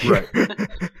good to hear.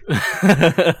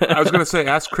 I was going to say,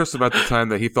 ask Chris about the time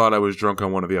that he thought I was drunk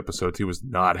on one of the episodes. He was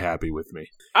not happy with me.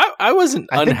 I wasn't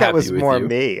I unhappy think that was with more you.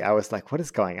 me. I was like, what is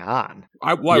going on?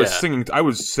 I was singing. I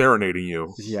was serenading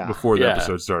you before the Yeah.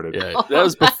 episode started. Yeah, Oh that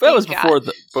was my before God.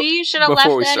 the. See, you should have left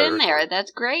before we that started in there. recording.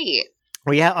 That's great.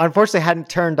 We unfortunately hadn't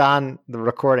turned on the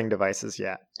recording devices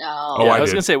yet. Oh, Oh, Yeah, I I was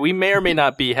did. gonna say we may or may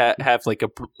not be have like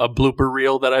a blooper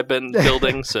reel that I've been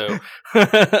building. So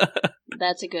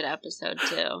that's a good episode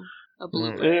too. A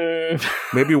blooper.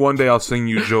 Maybe one day I'll sing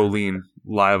you Jolene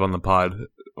live on the pod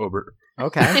over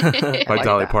Okay. by like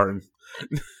Dolly that. Parton.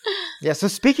 Yeah, so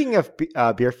speaking of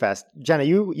Beer Fest, Jenna,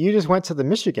 you just went to the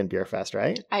Michigan Beer Fest,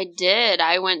 right? I did.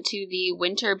 I went to the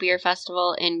Winter Beer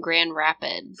Festival in Grand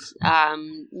Rapids.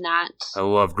 Not I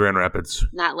love Grand Rapids.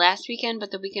 not last weekend,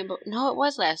 but the weekend. No, it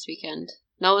was last weekend.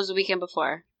 No, it was the weekend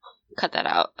before. Cut that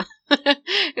out.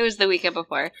 It was the weekend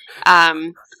before.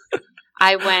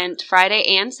 I went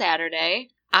Friday and Saturday.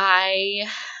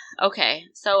 Okay.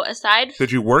 So aside,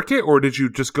 Did you work it or did you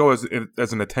just go as an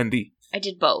attendee? I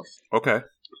did both. Okay.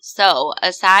 So,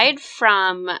 aside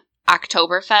from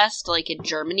Oktoberfest, like in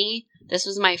Germany, this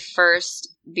was my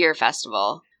first beer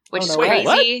festival, which Oh, is no way.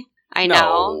 crazy. I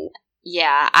know.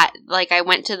 yeah, I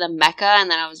went to the Mecca, and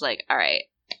then I was like, all right.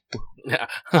 Yeah.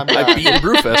 I'm I've beaten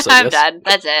Brewfest, I I'm guess. done.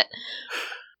 That's it.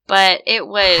 But it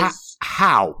was...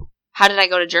 How? How did I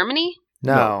go to Germany?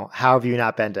 No, how have you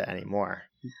not been to any more?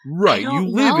 Right, I you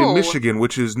don't live know. in Michigan,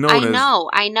 which is known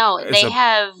I know. as They a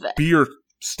have... beer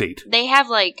state. They have,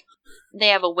 they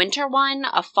have a winter one,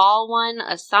 a fall one,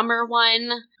 a summer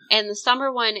one, and the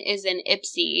summer one is in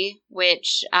Ypsi,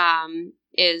 which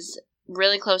is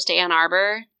really close to Ann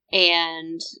Arbor,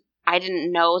 and I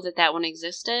didn't know that one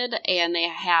existed, and they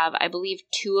have, I believe,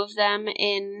 2 of them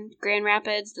in Grand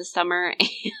Rapids, the summer and...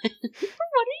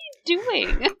 What are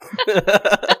you doing?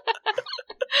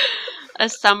 A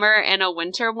summer and a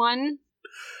winter one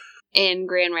in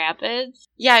Grand Rapids.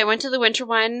 Yeah, I went to the winter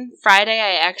one. Friday,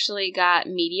 I actually got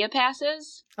media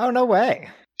passes, Oh, no way.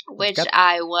 which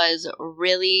I was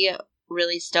really,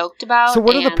 really stoked about. So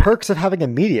what are the and- perks of having a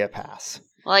media pass?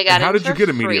 Well, I got And how it did you for get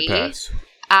a free. media pass?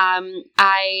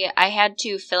 I had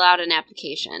to fill out an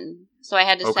application. So I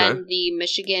had to Okay. send the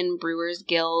Michigan Brewers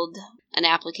Guild an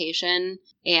application,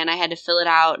 and I had to fill it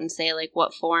out and say,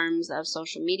 what forms of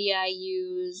social media I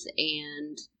use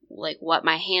and, what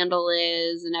my handle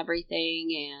is and everything,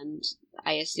 and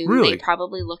I assume Really? they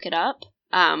probably look it up.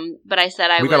 But I said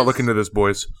We gotta look into this,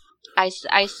 boys. I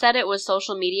said it was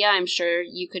social media. I'm sure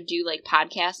you could do,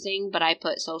 podcasting, but I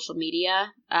put social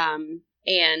media.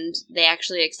 And they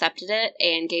actually accepted it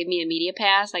and gave me a media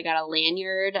pass. I got a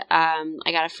lanyard.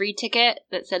 I got a free ticket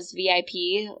that says VIP.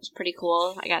 It was pretty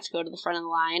cool. I got to go to the front of the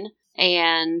line.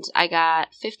 And I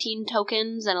got 15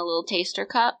 tokens and a little taster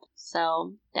cup.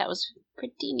 So that was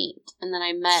pretty neat. And then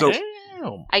I met... So-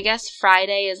 Damn. I guess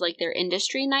Friday is, their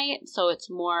industry night. So it's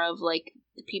more of, the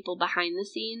people behind the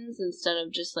scenes instead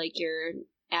of just, your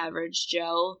average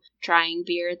Joe trying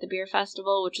beer at the beer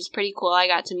festival, which was pretty cool. I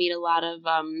got to meet a lot of...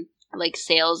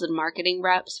 sales and marketing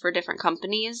reps for different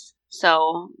companies.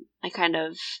 So I kind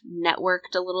of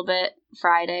networked a little bit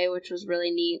Friday, which was really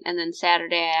neat. And then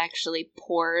Saturday I actually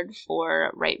poured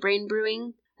for Right Brain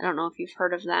Brewing. I don't know if you've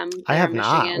heard of them. I They're have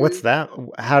not. Michigan. What's that?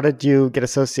 How did you get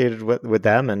associated with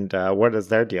them, and what is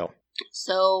their deal?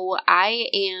 So I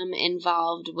am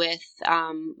involved with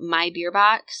My Beer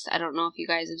Box. I don't know if you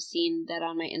guys have seen that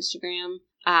on my Instagram.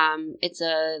 It's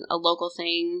a local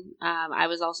thing. I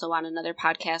was also on another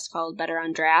podcast called Better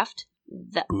on Draft.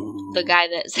 The guy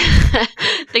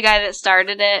that the guy that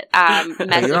started it Hey, you're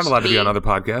not messaged allowed to be me. on other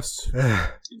podcasts.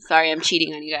 Sorry, I'm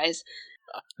cheating on you guys.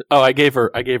 Oh, I gave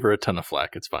her a ton of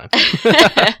flack. It's fine.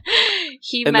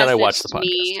 He And then I watched the messaged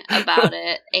me about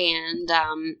it,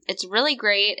 and it's really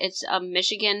great. It's a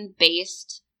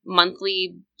Michigan-based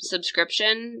monthly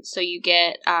subscription, so you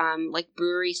get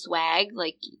brewery swag,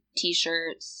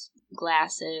 t-shirts,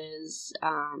 glasses,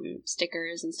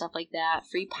 stickers, and stuff like that.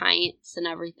 Free pints and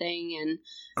everything, and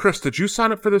Chris, did you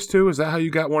sign up for this too? Is that how you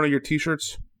got one of your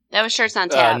T-shirts? that was shirts on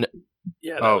tap.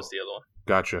 Yeah, that Oh. was the other one.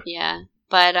 Gotcha. Yeah,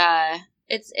 but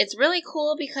it's really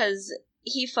cool because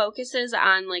he focuses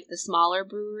on the smaller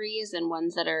breweries and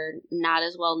ones that are not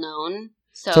as well known.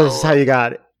 So So this is how you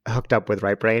got hooked up with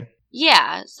Right Brain?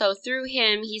 yeah, so through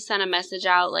him, he sent a message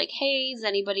out hey, does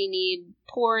anybody need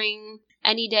pouring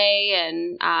any day?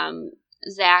 And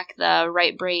Zach, the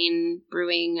Right Brain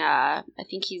Brewing, I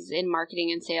think he's in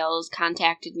marketing and sales,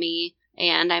 contacted me,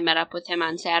 and I met up with him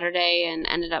on Saturday and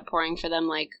ended up pouring for them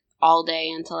all day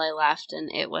until I left, and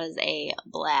it was a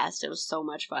blast. It was so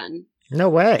much fun. No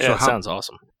way. Yeah, So it how- sounds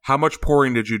awesome. How much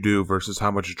pouring did you do versus how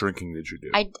much drinking did you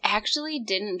do? I actually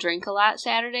didn't drink a lot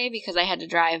Saturday because I had to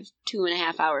drive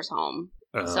 2.5 hours home.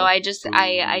 So I just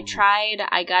I tried.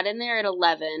 I got in there at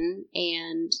 11,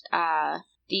 and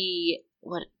the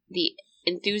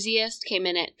enthusiast came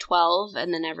in at 12,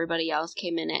 and then everybody else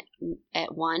came in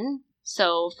at 1.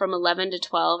 So from 11 to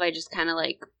 12, I just kind of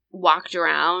walked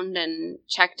around and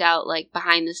checked out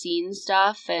behind the scenes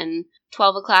stuff. And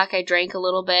 12 o'clock, I drank a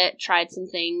little bit, tried some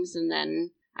things, and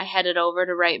then I headed over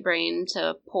to Right Brain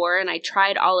to pour. And I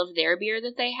tried all of their beer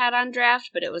that they had on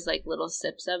draft, but it was little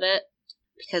sips of it,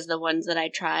 because the ones that I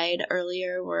tried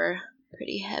earlier were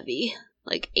pretty heavy,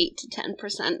 8 to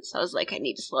 10%. So I was I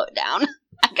need to slow it down.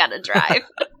 I gotta drive.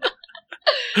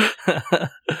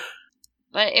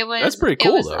 But it was That's pretty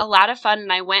cool, It was though. a lot of fun,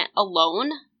 and I went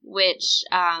alone, which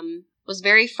was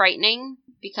very frightening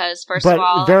because first of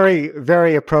all, But very,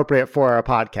 very appropriate for a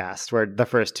podcast where the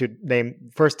first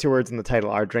two words in the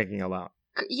title are drinking alone.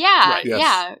 yeah, Right. Yes.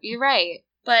 yeah, you're right.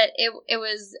 But it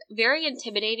was very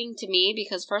intimidating to me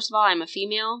because first of all, I'm a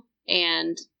female,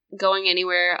 and going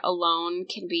anywhere alone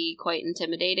can be quite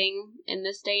intimidating in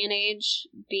this day and age,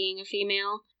 being a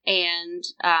female. And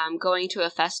going to a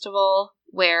festival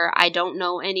where I don't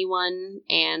know anyone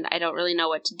and I don't really know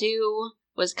what to do.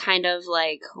 was kind of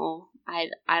like,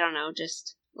 I don't know,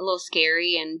 just a little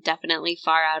scary and definitely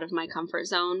far out of my comfort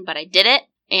zone, but I did it.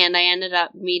 And I ended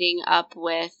up meeting up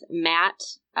with Matt.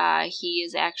 He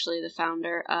is actually the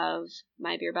founder of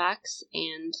My Beer Box,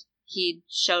 and he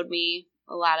showed me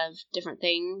a lot of different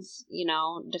things,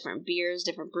 different beers,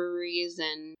 different breweries,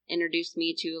 and introduced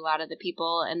me to a lot of the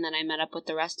people. And then I met up with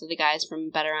the rest of the guys from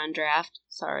Better on Draft.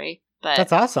 Sorry. But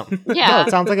that's awesome. Yeah. No,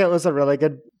 it sounds like it was a really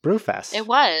good brew fest. It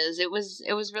was. It was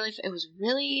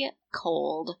really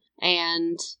cold,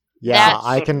 and yeah,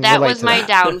 I can. That relate was to my that.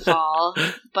 downfall.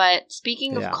 But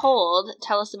speaking of Yeah. cold,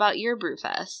 tell us about your brew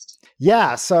fest.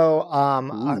 Yeah, so a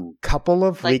Ooh. couple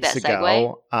of Like weeks that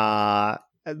ago,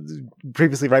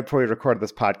 previously, right before we recorded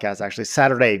this podcast, actually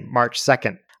Saturday, March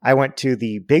 2nd, I went to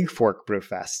the Big Fork Brew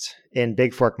Fest in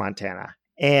Big Fork, Montana.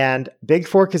 And Big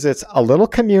Fork is a little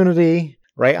community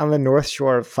right on the north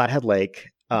shore of Flathead Lake.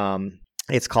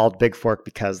 It's called Big Fork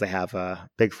because they have a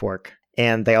Big Fork,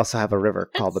 and they also have a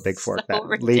river called the Big That's Fork so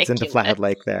that leads into ridiculous. Flathead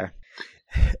Lake there.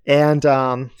 And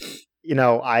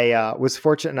I was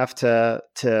fortunate enough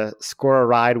to score a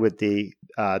ride with the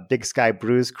Big Sky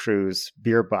Brews Cruise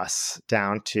beer bus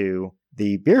down to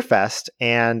the beer fest.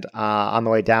 And on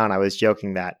the way down, I was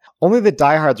joking that only the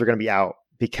diehards were going to be out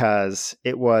because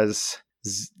it was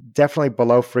definitely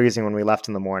below freezing when we left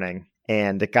in the morning.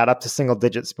 And it got up to single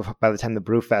digits by the time the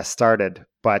brew fest started.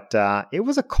 But it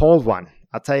was a cold one.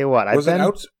 I'll tell you what. Was it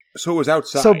out? So it was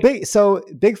outside. So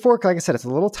Big Fork, like I said, it's a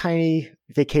little tiny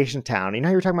vacation town. You know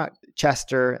how you were talking about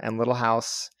Chester and Little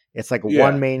House? It's like Yeah.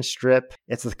 one main strip.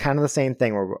 It's kind of the same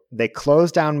thing where they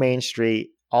closed down Main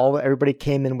Street. Everybody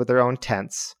came in with their own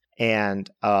tents, and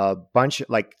a bunch,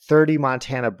 like 30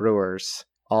 Montana brewers,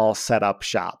 all set up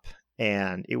shop,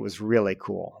 and it was really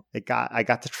cool. I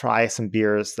got to try some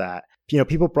beers that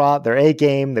people brought their A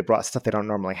game. They brought stuff they don't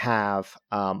normally have.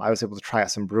 I was able to try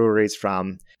out some breweries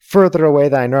from further away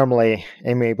than I normally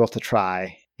am able to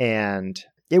try, and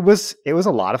it was a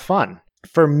lot of fun.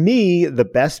 For me, the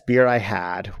best beer I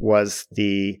had was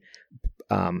the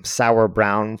Sour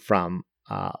Brown from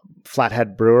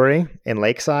Flathead Brewery in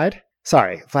Lakeside.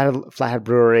 Sorry, Flathead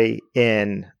Brewery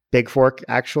in Big Fork,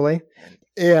 actually.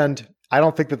 And I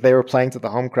don't think that they were playing to the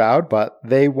home crowd, but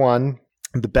they won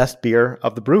the best beer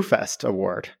of the Brewfest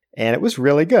award. And it was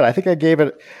really good. I think I gave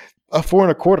it a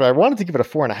 4.25. I wanted to give it a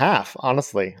 4.5,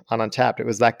 honestly, on Untappd. It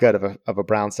was that good of a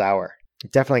brown sour.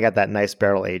 Definitely got that nice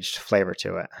barrel-aged flavor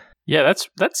to it. Yeah,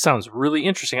 that sounds really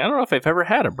interesting. I don't know if I've ever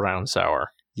had a brown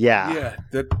sour. Yeah.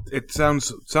 Yeah, it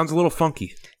sounds a little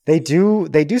funky. They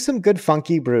do some good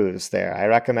funky brews there. I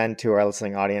recommend to our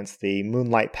listening audience the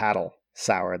Moonlight Paddle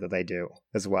sour that they do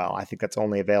as well. I think that's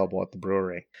only available at the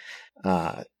brewery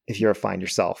if you ever find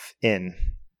yourself in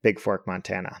Big Fork,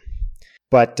 Montana.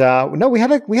 But no, we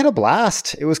had a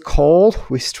blast. It was cold.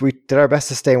 We did our best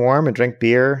to stay warm and drink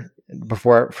beer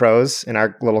before it froze in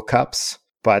our little cups.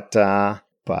 But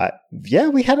yeah,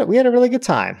 we had a really good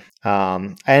time.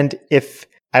 And if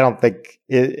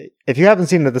you haven't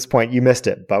seen it at this point, you missed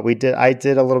it. But I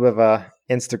did a little bit of a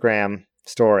Instagram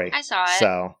story. I saw it.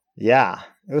 So yeah,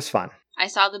 it was fun. I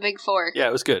saw the Big Fork. Yeah,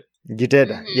 it was good. You did,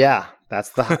 Mhm. yeah.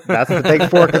 That's the Big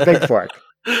Fork of Big Fork.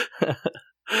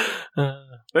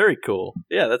 Very cool.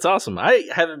 Yeah, that's awesome. I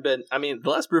haven't been. I mean, the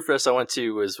last Brewfest I went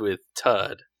to was with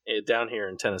Tud down here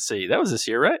in Tennessee. That was this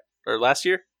year, right? Or last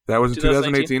year? That was in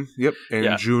 2018? 2018. Yep, in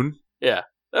Yeah. June. Yeah,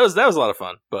 that was a lot of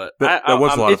fun. But That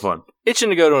was a lot of fun. Itching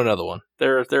to go to another one.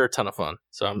 They're a ton of fun.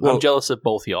 So I'm jealous of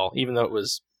both y'all, even though it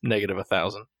was negative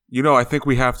 1,000.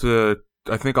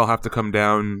 I think I'll have to come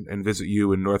down and visit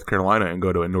you in North Carolina and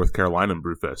go to a North Carolina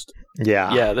Brewfest.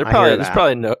 Yeah. Yeah, I there's hear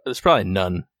probably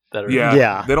none that are.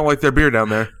 Yeah, they don't like their beer down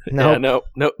there. Yeah,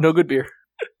 no good beer.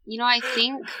 I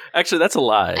think Actually, that's a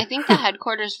lie. I think the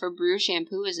headquarters for Brew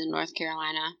Shampoo is in North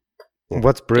Carolina.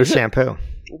 What's Brew Is it? Shampoo?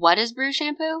 What is Brew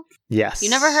Shampoo? Yes. You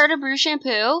never heard of Brew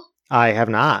Shampoo? I have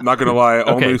not. I'm not gonna lie, I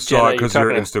only saw Jenna, it because of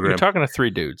your You're Instagram. talking to three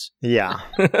dudes. Yeah.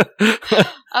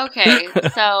 Okay,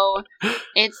 so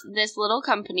it's this little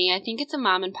company. I think it's a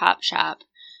mom and pop shop,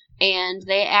 and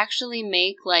they actually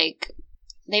make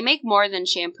more than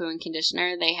shampoo and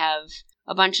conditioner. They have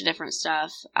a bunch of different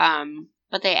stuff,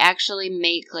 but they actually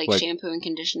make like shampoo and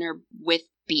conditioner with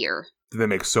beer. Do they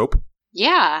make soap?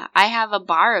 Yeah, I have a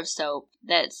bar of soap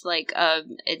that's like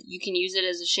you can use it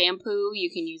as a shampoo,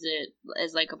 you can use it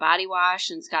as like a body wash,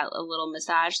 and it's got a little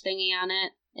massage thingy on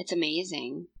it. It's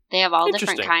amazing. They have all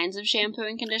different Interesting. kinds of shampoo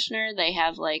and conditioner. They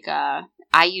have like I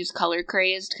use Color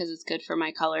Crazed because it's good for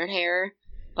my colored hair,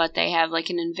 but they have like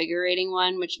an invigorating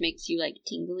one which makes you like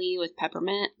tingly with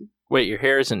peppermint. Wait, your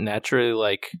hair isn't naturally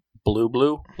like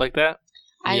blue like that?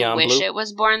 I Neon wish blue? it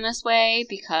was born this way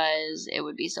because it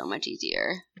would be so much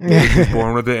easier. He's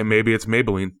born with it, and maybe it's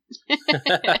Maybelline.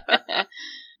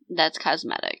 That's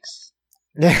cosmetics.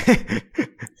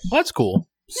 That's cool.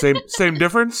 Same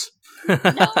difference.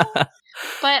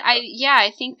 But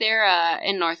I think they're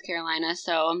in North Carolina,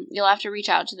 so you'll have to reach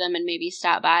out to them and maybe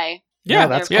stop by Yeah,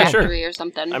 their that's yeah, sure. factory or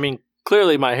something. I mean,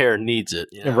 clearly my hair needs it.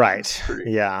 You know? Right. It's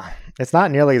pretty- Yeah. It's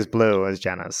not nearly as blue as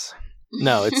Jenna's.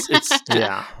 No, it's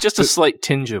Yeah. just a slight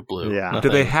tinge of blue. Yeah. Do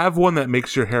they Nothing. have one that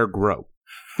makes your hair grow?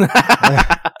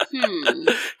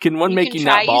 Can one make can you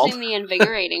try not bald? using the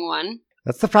invigorating one.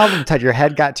 That's the problem, Ted. Your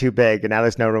head got too big, and now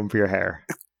there's no room for your hair.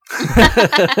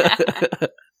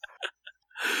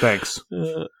 Thanks.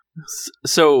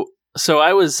 So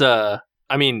I was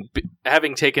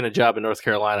having taken a job in North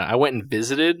Carolina, I went and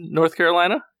visited North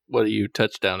Carolina. What are you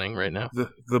touchdowning right now?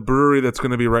 The brewery that's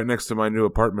going to be right next to my new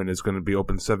apartment is going to be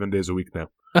open 7 days a week now.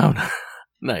 Oh,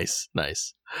 nice. I'm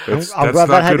glad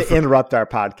that had to interrupt our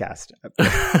podcast.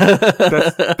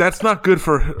 That's not good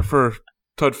for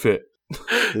Tud Fit.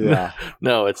 Yeah.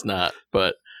 No, it's not.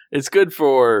 But it's good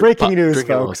for Breaking news,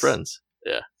 drinking along with folks. friends.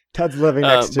 Yeah. Ted's living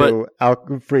next to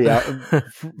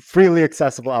freely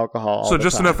accessible alcohol. all So the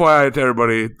just time. an FYI to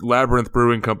everybody, Labyrinth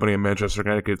Brewing Company in Manchester,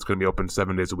 Connecticut, it's going to be open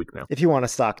 7 days a week now. If you want to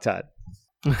stock Ted.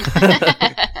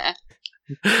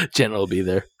 Jenna will be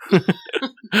there. Whoa,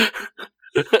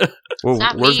 It's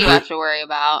not me where's you have to worry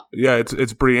about. Yeah, it's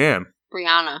Brianna.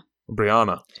 Brianna.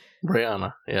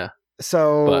 Brianna, yeah.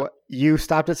 So But- you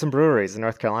stopped at some breweries in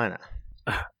North Carolina.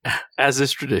 As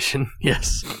is tradition,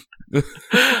 yes.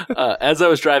 As I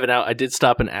was driving out, I did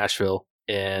stop in Asheville,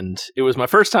 and it was my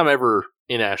first time ever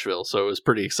in Asheville, so it was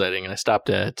pretty exciting. And I stopped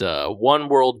at One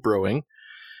World Brewing.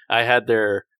 I had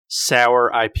their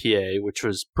sour IPA, which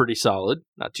was pretty solid,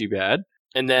 not too bad.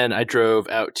 And then I drove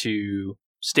out to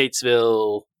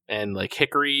Statesville and like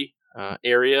Hickory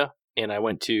area, and I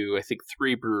went to I think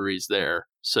 3 breweries there.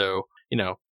 So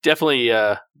definitely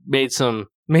made some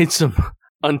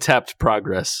untapped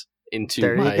progress into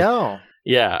There you go.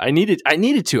 Yeah, I needed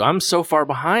to. I'm so far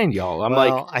behind, y'all.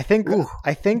 I think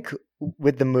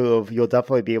with the move, you'll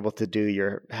definitely be able to do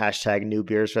your hashtag New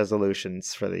Beers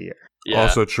resolutions for the year. yeah,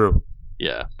 Also true.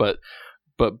 yeah. But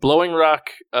Blowing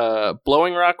Rock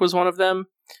was one of them,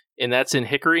 and that's in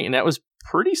Hickory, and that was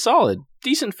pretty solid,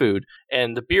 decent food,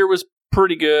 and the beer was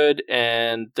pretty good,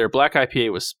 and their black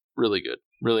IPA was really good.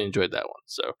 Really enjoyed that one.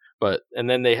 So, and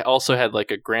then they also had like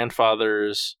a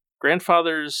Grandfather's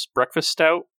Breakfast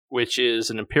Stout, which is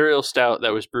an imperial stout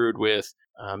that was brewed with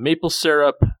maple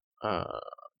syrup,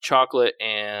 chocolate,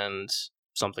 and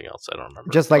something else. I don't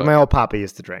remember. Just like my old papa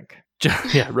used to drink.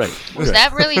 Yeah, right. Was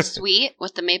that really sweet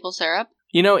with the maple syrup?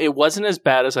 It wasn't as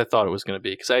bad as I thought it was going to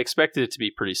be because I expected it to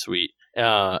be pretty sweet.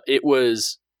 It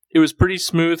was pretty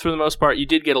smooth for the most part. You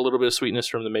did get a little bit of sweetness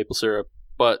from the maple syrup,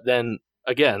 but then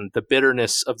again, the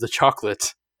bitterness of the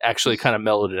chocolate actually kind of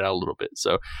mellowed it out a little bit.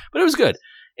 So, but it was good.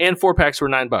 And 4-packs were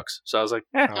 $9, so I was like,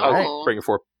 I'll right. bring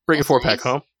a 4-pack nice.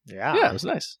 home. Yeah. Yeah, it was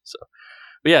nice. So,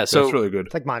 but yeah, so That's really good.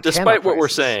 It's like Montana despite what we're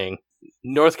prices. saying,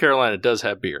 North Carolina does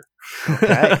have beer.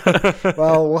 Okay.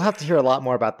 Well, we'll have to hear a lot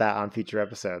more about that on future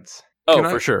episodes. Oh, Can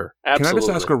I- for sure. Can I Absolutely.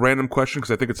 just ask a random question?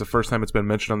 Because I think it's the first time it's been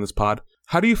mentioned on this pod.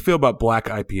 How do you feel about black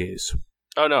IPAs?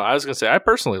 Oh, no, I was going to say, I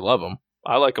personally love them.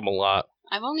 I like them a lot.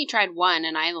 I've only tried one,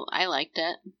 and I liked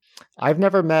it. I've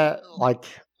never met like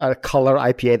a color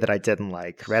IPA that I didn't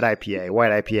like. Red IPA,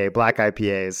 white IPA, black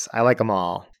IPAs. I like them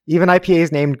all. Even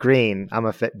IPAs named green. I'm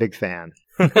a big fan.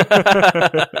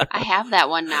 I have that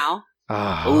one now.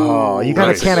 Oh, Ooh, you got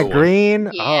nice. a can of green?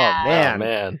 Yeah. Oh, man. Oh,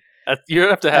 man. You're going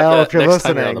to have to have Oh, that if you're next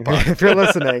time you're on listening. the pod. If you're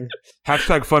listening.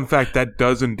 Hashtag fun fact, that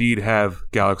does indeed have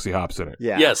Galaxy hops in it.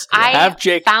 Yeah. Yes. I Have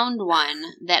Jake. found one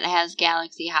that has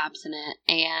Galaxy hops in it,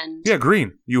 and Yeah,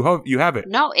 green. You have it.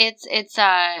 no, it's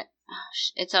a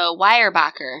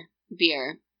Weyerbacher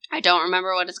beer. I don't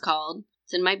remember what it's called.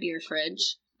 It's in my beer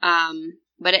fridge.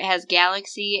 But it has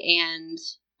Galaxy and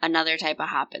another type of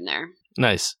hop in there.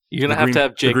 Nice. You're The going to have green- to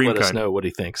have the Jake green let us kind. know what he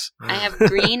thinks. I have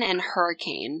green and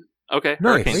Hurricane, Okay. Nice.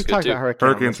 Hurricane's We've good talked too. about Hurricane.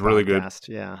 on Hurricane's this really good. podcast,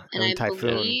 Yeah. and I Typhoon.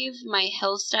 believe my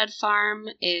Hillstead farm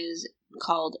is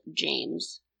called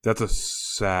James. That's a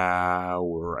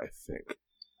sour, I think.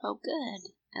 Oh,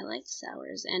 good. I like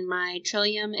sours, and my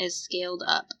Trillium is scaled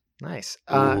up. Nice.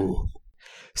 Ooh.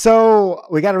 So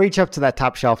we got to reach up to that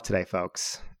top shelf today,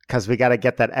 folks, because we got to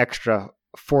get that extra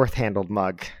 4th-handled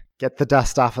mug. Get the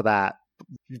dust off of that.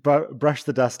 Brush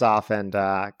the dust off, and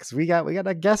because we got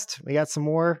a guest, we got some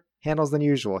more handles than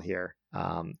usual here.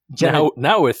 Jenna,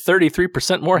 Now with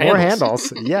 33% more more handles.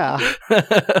 handles, yeah.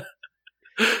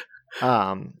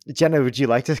 Jenna, would you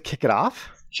like to kick it off?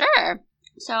 Sure.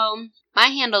 So my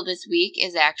handle this week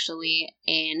is actually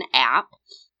an app.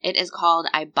 It is called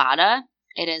Ibotta.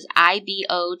 It is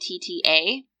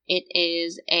IBOTTA. It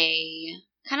is a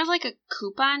kind of like a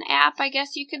coupon app, I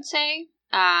guess you could say.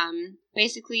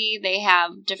 Basically, they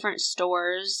have different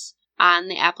stores on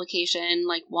the application,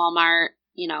 like Walmart,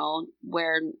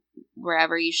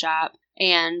 wherever you shop.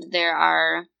 And there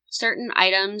are certain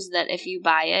items that if you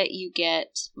buy it, you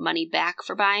get money back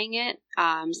for buying it.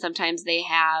 Sometimes they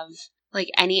have like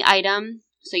any item.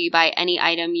 So you buy any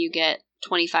item, you get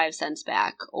 25 cents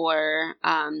back, or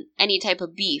any type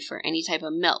of beef or any type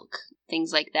of milk,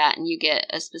 things like that. And you get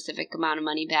a specific amount of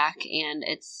money back, and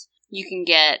you can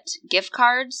get gift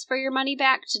cards for your money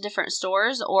back to different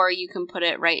stores, or you can put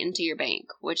it right into your bank,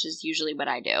 which is usually what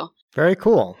I do. Very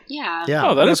cool. Yeah.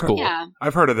 Oh, that is cool. Yeah.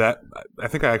 I've heard of that. I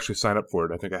think I actually signed up for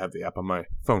it. I think I have the app on my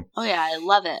phone. Oh, yeah. I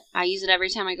love it. I use it every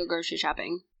time I go grocery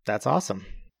shopping. That's awesome.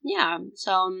 Yeah.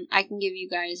 So I can give you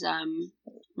guys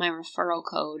my referral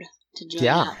code to join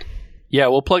up. Yeah,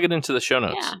 we'll plug it into the show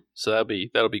notes. Yeah. So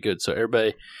that'll be good. So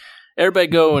everybody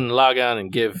go and log on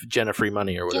and give Jenna free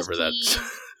money or whatever that's.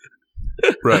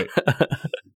 Right.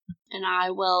 And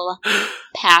I will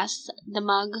pass the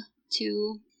mug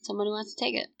to someone who wants to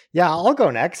take it. Yeah, I'll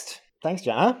go next. Thanks,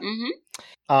 Jenna.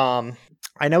 Mm-hmm.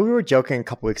 I know we were joking a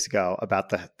couple weeks ago about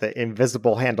the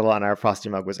invisible handle on our Frosty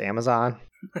mug was Amazon.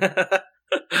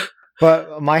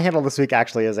 But my handle this week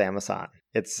actually is Amazon.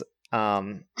 It's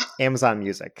Amazon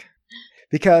Music.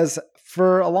 Because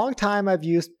for a long time I've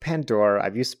used Pandora,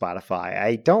 I've used Spotify.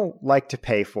 I don't like to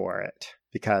pay for it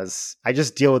because I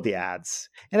just deal with the ads.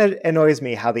 And it annoys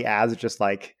me how the ads are just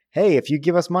like, hey, if you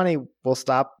give us money, we'll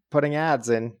stop putting ads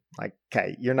in. Like,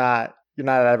 okay, you're not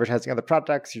advertising other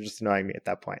products, you're just annoying me at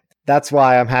that point. That's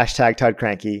why I'm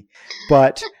 #ToddCranky.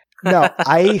 But no,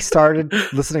 I started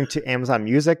listening to Amazon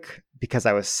Music because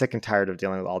I was sick and tired of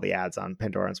dealing with all the ads on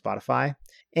Pandora and Spotify.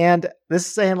 And this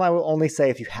is a handle I will only say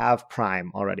if you have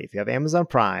Prime already. If you have Amazon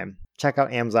Prime, check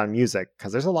out Amazon Music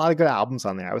because there's a lot of good albums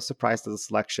on there. I was surprised at the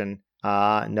selection.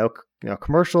 No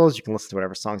commercials. You can listen to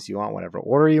whatever songs you want, whatever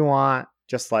order you want,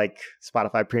 just like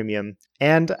Spotify Premium.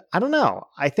 And I don't know.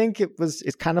 I think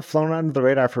it's kind of flown under the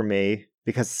radar for me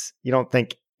because you don't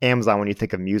think Amazon when you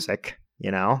think of music,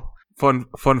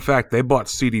 Fun fact, they bought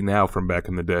CD Now from back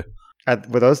in the day.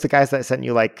 Were those the guys that sent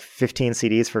you like 15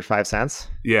 CDs for 5 cents?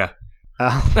 Yeah.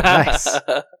 Oh, nice.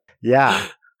 Yeah.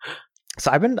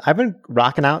 So I've been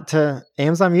rocking out to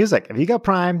Amazon Music. If you got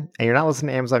Prime and you're not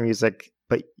listening to Amazon Music,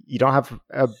 but you don't have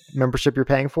a membership you're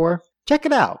paying for, check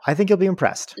it out. I think you'll be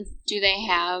impressed. Do they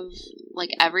have like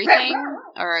everything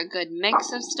or a good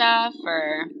mix of stuff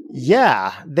or?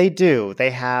 Yeah, they do.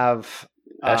 They have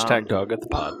 #dog at the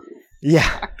pod.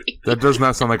 Yeah. That does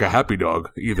not sound like a happy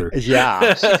dog either.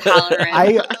 Yeah.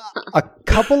 A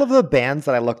couple of the bands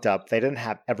that I looked up, they didn't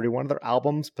have every one of their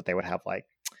albums, but they would have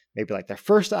maybe their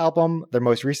first album, their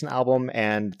most recent album,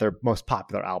 and their most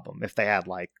popular album. If they had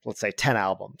let's say 10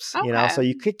 albums, Okay. So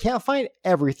you can't find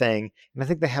everything. And I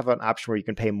think they have an option where you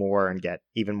can pay more and get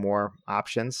even more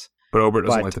options. But Obert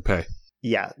doesn't like to pay.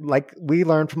 Yeah, like we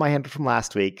learned from my handle from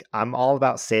last week, I'm all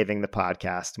about saving the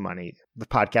podcast money, the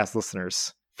podcast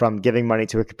listeners, from giving money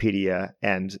to Wikipedia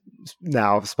and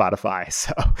now Spotify.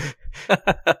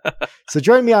 So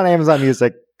join me on Amazon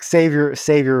Music. Save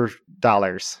your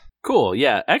dollars. Cool.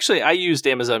 Yeah. Actually, I used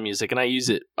Amazon Music and I use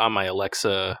it on my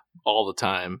Alexa all the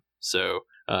time. So,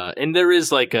 and there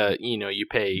is you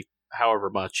pay however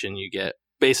much and you get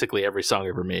basically every song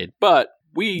ever made. But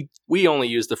we only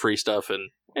use the free stuff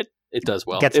and it does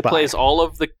well. It plays all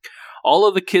of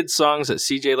the kids' songs that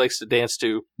CJ likes to dance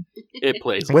to. It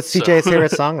plays. What's CJ's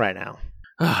favorite song right now?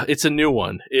 It's a new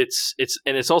one. It's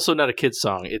also not a kid's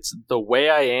song. It's "The Way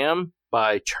I Am"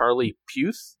 by Charlie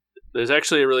Puth. There's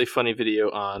actually a really funny video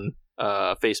on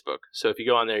Facebook. So if you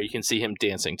go on there, you can see him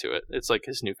dancing to it. It's like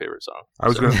his new favorite song.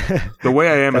 The Way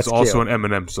I Am is also cute. an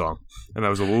Eminem song, and I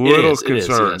was a little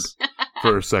concerned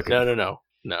for a second.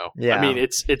 No. Yeah. I mean,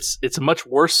 it's a much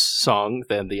worse song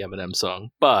than the Eminem song,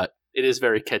 but it is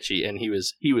very catchy, and he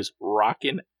was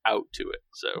rocking out to it.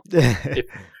 So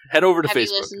head over to Have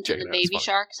Facebook. you listened and to check the it out. Baby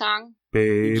Shark song?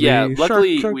 Baby Yeah,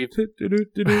 luckily shark,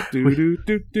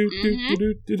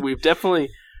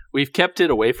 we've kept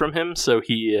it away from him, so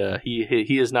he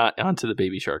is not onto the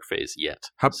Baby Shark phase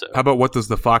yet. How about What Does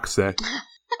the Fox Say?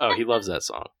 Oh, he loves that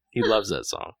song. He loves that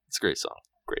song. It's a great song.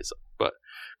 But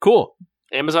cool.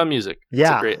 Amazon Music.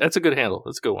 Yeah. That's a good handle.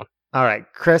 That's a good one. All right,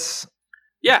 Chris.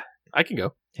 Yeah, I can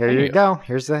go. Here you go.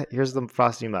 Here's the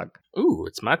Frosty mug. Ooh,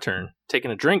 it's my turn.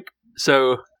 Taking a drink.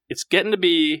 So it's getting to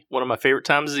be one of my favorite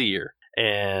times of the year,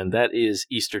 and that is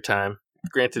Easter time.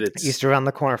 Granted, it's Easter around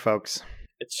the corner, folks.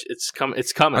 It's coming.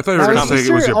 It's coming. I thought you were going to say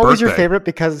it was your always your birthday. favorite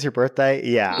because it's your birthday.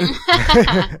 Yeah.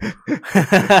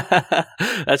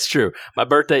 That's true. My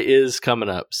birthday is coming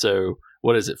up. So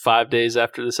what is it? 5 days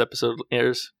after this episode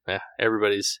airs? Yeah,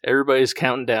 everybody's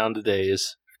counting down the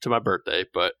days to my birthday.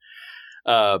 But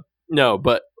no,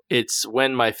 but it's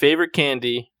when my favorite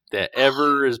candy that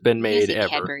ever has been made ever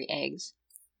Cadbury eggs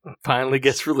finally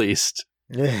gets released.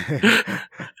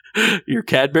 Your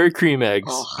Cadbury cream eggs.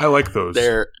 Oh. I like those.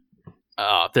 They're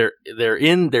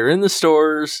in the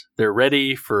stores. They're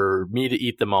ready for me to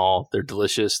eat them all. They're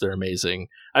delicious. They're amazing.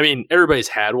 I mean, everybody's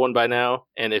had one by now,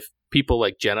 and if people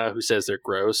like Jenna who says they're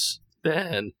gross,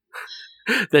 then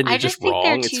you're I just just think wrong.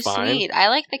 they're It's too fine. sweet. I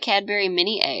like the Cadbury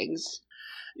mini eggs.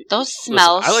 Those Listen,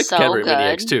 smell I like so the Cadbury good. mini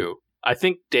eggs too. I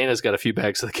think Dana's got a few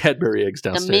bags of the Cadbury eggs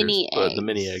downstairs. mini but the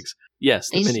mini eggs, yes,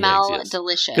 the They mini smell eggs, yes.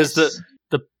 delicious. Because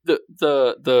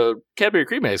the Cadbury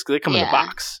cream eggs, they come in a Yeah.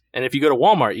 box, and if you go to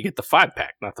Walmart, you get the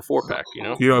 5-pack, not the 4-pack. You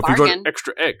know, You know, Bargain.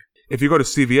 extra egg. if you go to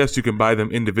CVS, you can buy them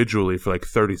individually for like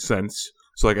 30 cents.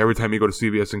 So like every time you go to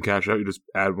CVS and cash out, you just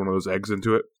add one of those eggs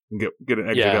into it and get an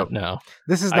egg to Yeah, go. no.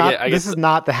 This is I not. get- I This get is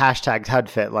not the hashtag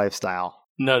HUDFit lifestyle.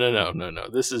 No.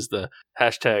 This is the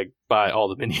hashtag buy all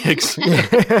the mini eggs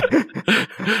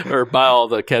or buy all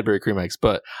the Cadbury cream eggs.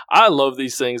 But I love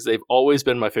these things. They've always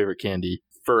been my favorite candy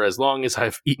for as long as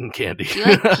I've eaten candy. Do you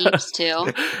like Peeps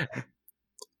too?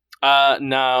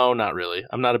 No, not really.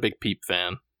 I'm not a big Peep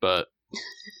fan, but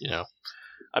you know,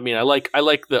 I mean, I like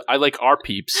our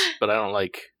Peeps, but I don't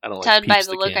like Ted, by Peeps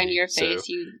the the look on candy, your so- face,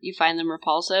 you find them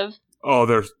repulsive. Oh,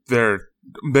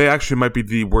 they actually might be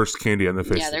the worst candy on the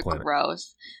face Yeah, of the they're planet.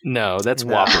 gross. No, that's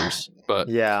No. Whoppers. But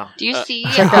Yeah. Do you Uh, see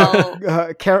Check how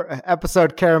out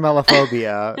episode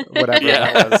Caramellophobia, whatever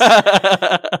it was,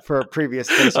 yeah. for a previous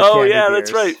Face Your Oh Candy yeah,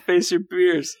 that's beers. right. Face your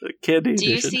beers, candy. do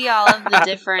you edition. see all of the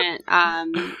different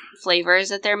flavors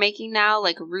that they're making now,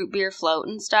 like root beer float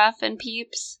and stuff and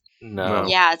Peeps? No. No.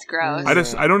 Yeah, it's gross.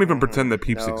 I don't even pretend that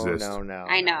Peeps No, exist. No.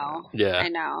 I know. Yeah. I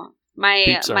know. My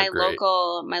Peeps my aren't great.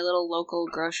 little local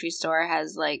grocery store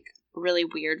has like really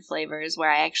weird flavors where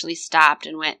I actually stopped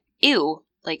and went, ew,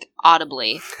 like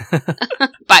audibly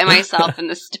by myself in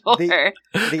the store.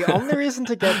 The only reason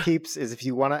to get Peeps is if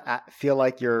you want to feel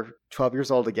like you're 12 years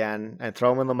old again and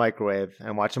throw them in the microwave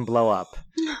and watch them blow up.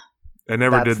 I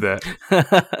never That's- did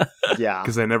that Yeah.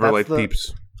 because I never That's liked the-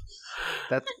 Peeps.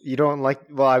 That you don't like.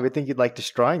 Well, I would think you'd like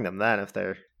destroying them then if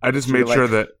they're I just So you made sure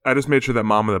like- that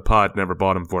Mom of the Pod never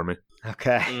bought them for me.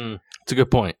 okay. It's a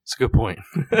good point.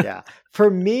 Yeah. For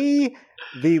me,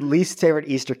 the least favorite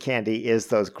Easter candy is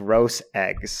those gross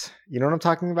eggs. You know what I'm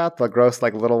talking about? The gross,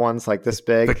 like little ones, like this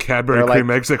big. The Cadbury They're cream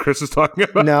like- eggs that Chris is talking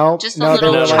about. No, Just the no,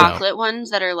 little they were like- chocolate ones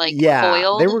that are like yeah,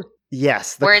 foiled, they were.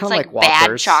 Yes, they're where it's kinda like, Whoppers.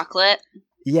 bad chocolate.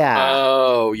 Yeah,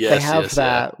 Oh yes, they have yes,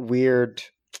 that weird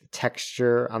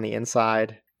texture on the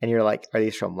inside, and you're like, are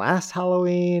these from last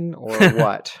Halloween or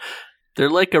what? They're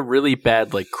like a really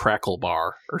bad like crackle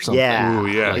bar or something. Yeah, Ooh,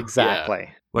 yeah. Like, exactly.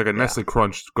 Like a Nestle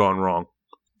Crunch gone wrong.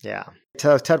 Yeah.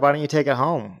 Ted, why don't you take it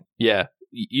home? Yeah.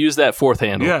 Use that fourth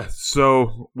handle. Yeah,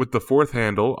 so with the fourth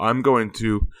handle, I'm going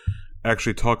to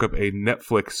actually talk up a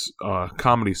Netflix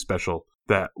comedy special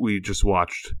that we just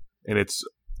watched. And it's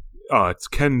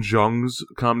Ken Jeong's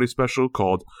comedy special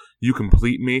called You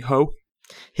Complete Me, Ho.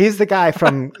 He's the guy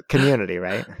from Community,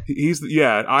 right?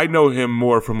 I know him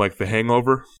more from like The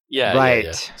Hangover. Yeah. Right.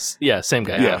 Yeah. Yeah, same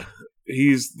guy. Yeah.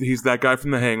 He's that guy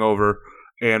from The Hangover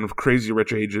and Crazy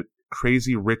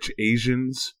Rich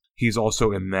Asians. He's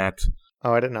also in that.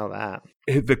 Oh, I didn't know that.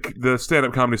 The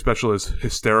stand-up comedy special is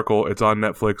hysterical. It's on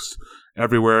Netflix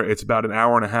everywhere. It's about an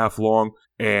hour and a half long,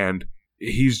 and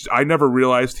I never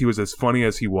realized he was as funny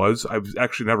as he was. I've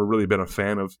actually never really been a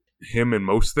fan of him in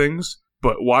most things,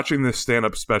 but watching this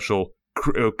stand-up special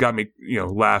got me,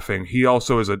 laughing. He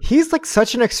also is He's like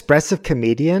such an expressive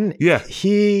comedian. Yeah.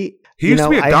 He used to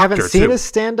be a I doctor, haven't seen too. his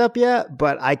stand up yet,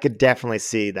 but I could definitely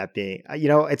see that being,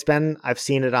 I've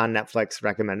seen it on Netflix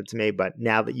recommended to me, but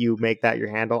now that you make that your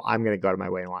handle, I'm going to go out of my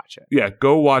way and watch it. Yeah,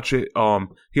 go watch it.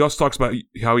 He also talks about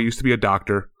how he used to be a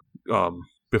doctor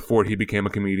before he became a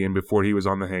comedian, before he was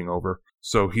on The Hangover.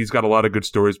 So he's got a lot of good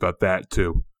stories about that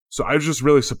too. So I was just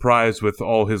really surprised with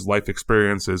all his life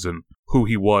experiences and who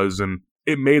he was, and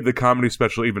it made the comedy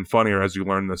special even funnier as you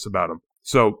learn this about him.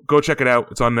 So go check it out.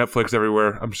 It's on Netflix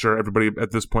everywhere. I'm sure everybody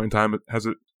at this point in time has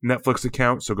a Netflix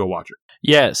account, so go watch it.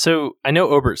 Yeah, so I know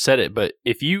Obert said it, but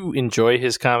if you enjoy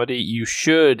his comedy, you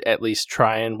should at least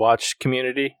try and watch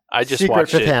Community. I just Secret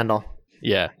watched fifth it. handle.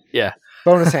 Yeah.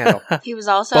 Bonus handle. He was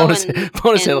also Bonus in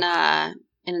handle.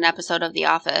 in an episode of The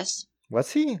Office.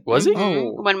 Was he? Was he? Mhm.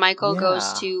 Oh, When Michael yeah.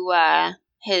 goes to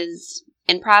his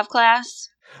improv class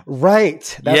Right.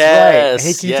 That's right. Yes, And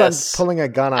he keeps yes. on pulling a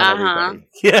gun on everybody.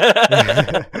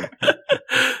 Yeah.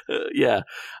 Yeah.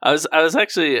 I was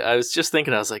just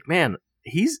thinking, I was like, man,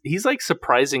 he's like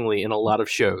surprisingly in a lot of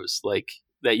shows like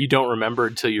that you don't remember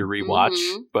until you rewatch.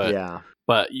 Mhm. Yeah.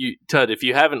 But you, Tud, if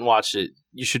you haven't watched it,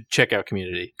 you should check out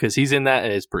Community because he's in that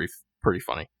and it's pretty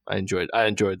funny. I enjoyed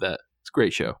that. It's a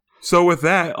great show. So with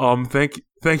that,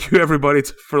 thank you everybody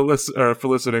for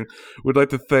listening. We'd like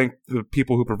to thank the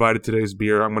people who provided today's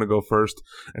beer. I'm going to go first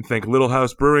and thank Little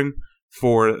House Brewing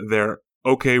for their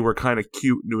 "Okay, We're Kind of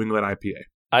Cute" New England IPA.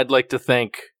 I'd like to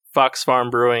thank Fox Farm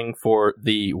Brewing for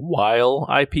the Weil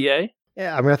IPA.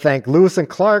 Yeah, I'm going to thank Lewis and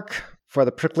Clark for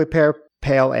the Prickly Pear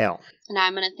Pale Ale. And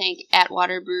I'm going to thank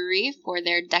Atwater Brewery for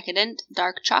their decadent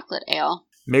dark chocolate ale.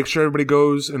 Make sure everybody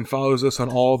goes and follows us on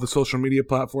all the social media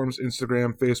platforms,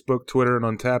 Instagram, Facebook, Twitter, and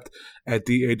Untapped at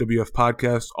DAWF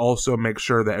Podcast. Also, make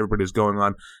sure that everybody's going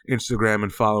on Instagram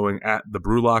and following at The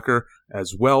Brew Locker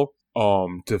as well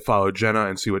to follow Jenna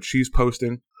and see what she's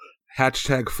posting.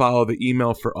 Hashtag follow the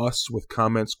email for us with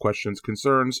comments, questions,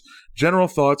 concerns, general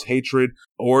thoughts, hatred,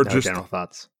 or just general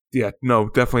thoughts. Yeah, no,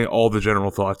 definitely all the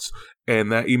general thoughts. And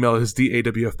that email is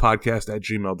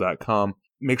dawfpodcast@gmail.com.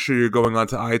 Make sure you're going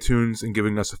onto iTunes and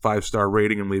giving us a 5-star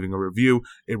rating and leaving a review.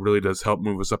 It really does help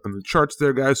move us up in the charts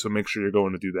there, guys, so make sure you're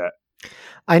going to do that.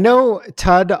 I know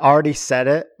Tud already said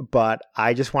it, but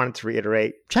I just wanted to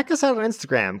reiterate, check us out on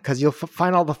Instagram because you'll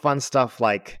find all the fun stuff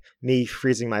like me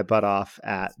freezing my butt off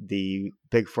at the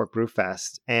Big Fork Brew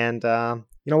Fest. And, it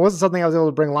wasn't something I was able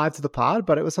to bring live to the pod,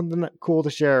 but it was something cool to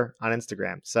share on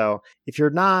Instagram. So if you're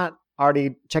not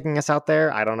already checking us out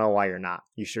there, I don't know why you're not.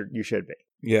 You should be.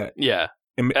 Yeah. Yeah,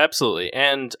 absolutely.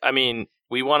 And I mean,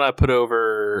 we want to put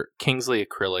over Kingsley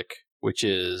Acrylic, which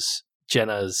is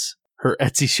her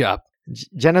Etsy shop.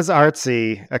 Jenna's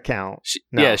artsy account.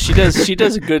 Yeah, she does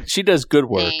good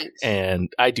work. Thanks. And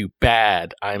I do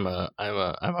bad. I'm a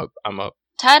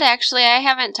Tud, actually, I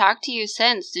haven't talked to you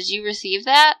since. Did you receive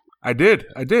that? I did.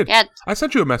 Yeah. I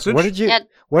sent you a message. What did you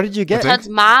get? Tud's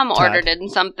mom Tud. ordered in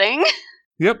something.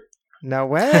 Yep. No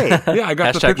way. Yeah, I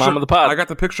got the Hashtag picture. mom of the pod. I got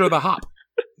the picture of the hop.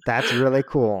 That's really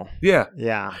cool. Yeah.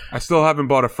 Yeah. I still haven't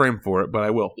bought a frame for it, but I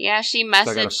will. Yeah, she So I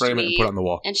got to messaged frame it and me, put it on the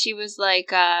wall. and she was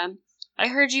like, I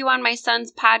heard you on my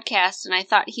son's podcast, and I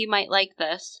thought he might like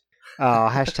this. Oh,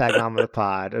 hashtag mom of the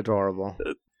pod. Adorable.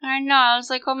 I know. I was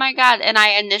like, oh my God. And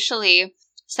I initially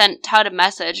sent Tud a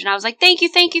message, and I was like, thank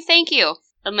you.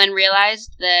 And then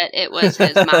realized that it was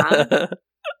his mom.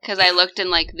 Because I looked in,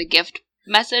 like, the gift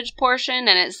message portion,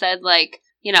 and it said, like,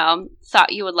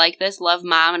 thought you would like this, love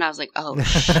mom. And I was like, oh,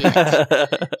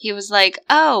 shit. He was like,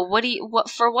 oh, what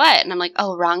for what? And I'm like,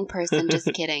 oh, wrong person.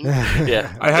 Just kidding.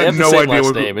 Yeah, I had they have no the same idea last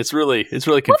what- name. It's really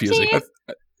confusing. Whoopsie.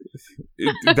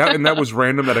 That was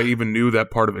random that I even knew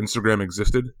that part of Instagram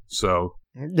existed. So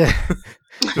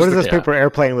What is this Yeah. paper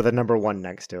airplane with a number 1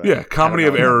 next to it? yeah, comedy I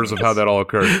of don't know. errors of how that all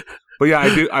occurred. But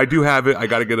yeah, I do have it. I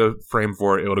got to get a frame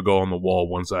for it. It'll go on the wall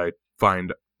once I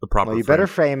find the proper. Well, you frame. better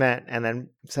frame it and then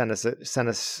send us a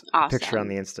Awesome. picture on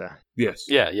the Insta. Yes.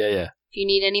 Yeah. If you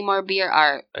need any more beer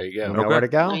art, There you You go. know Okay. where to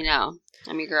go? I know.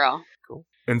 I'm your girl.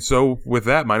 And so with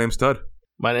that, my name's Tud.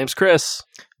 My name's Chris.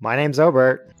 My name's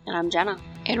Obert. And I'm Jenna.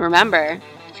 And remember,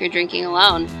 if you're drinking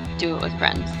alone, do it with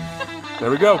friends. There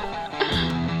we go.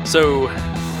 So,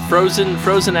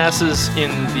 frozen asses in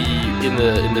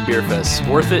the beer fest.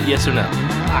 Worth it? Yes or no?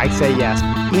 I say yes.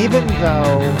 Even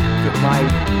though the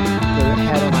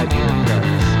head of my beer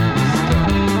goes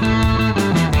still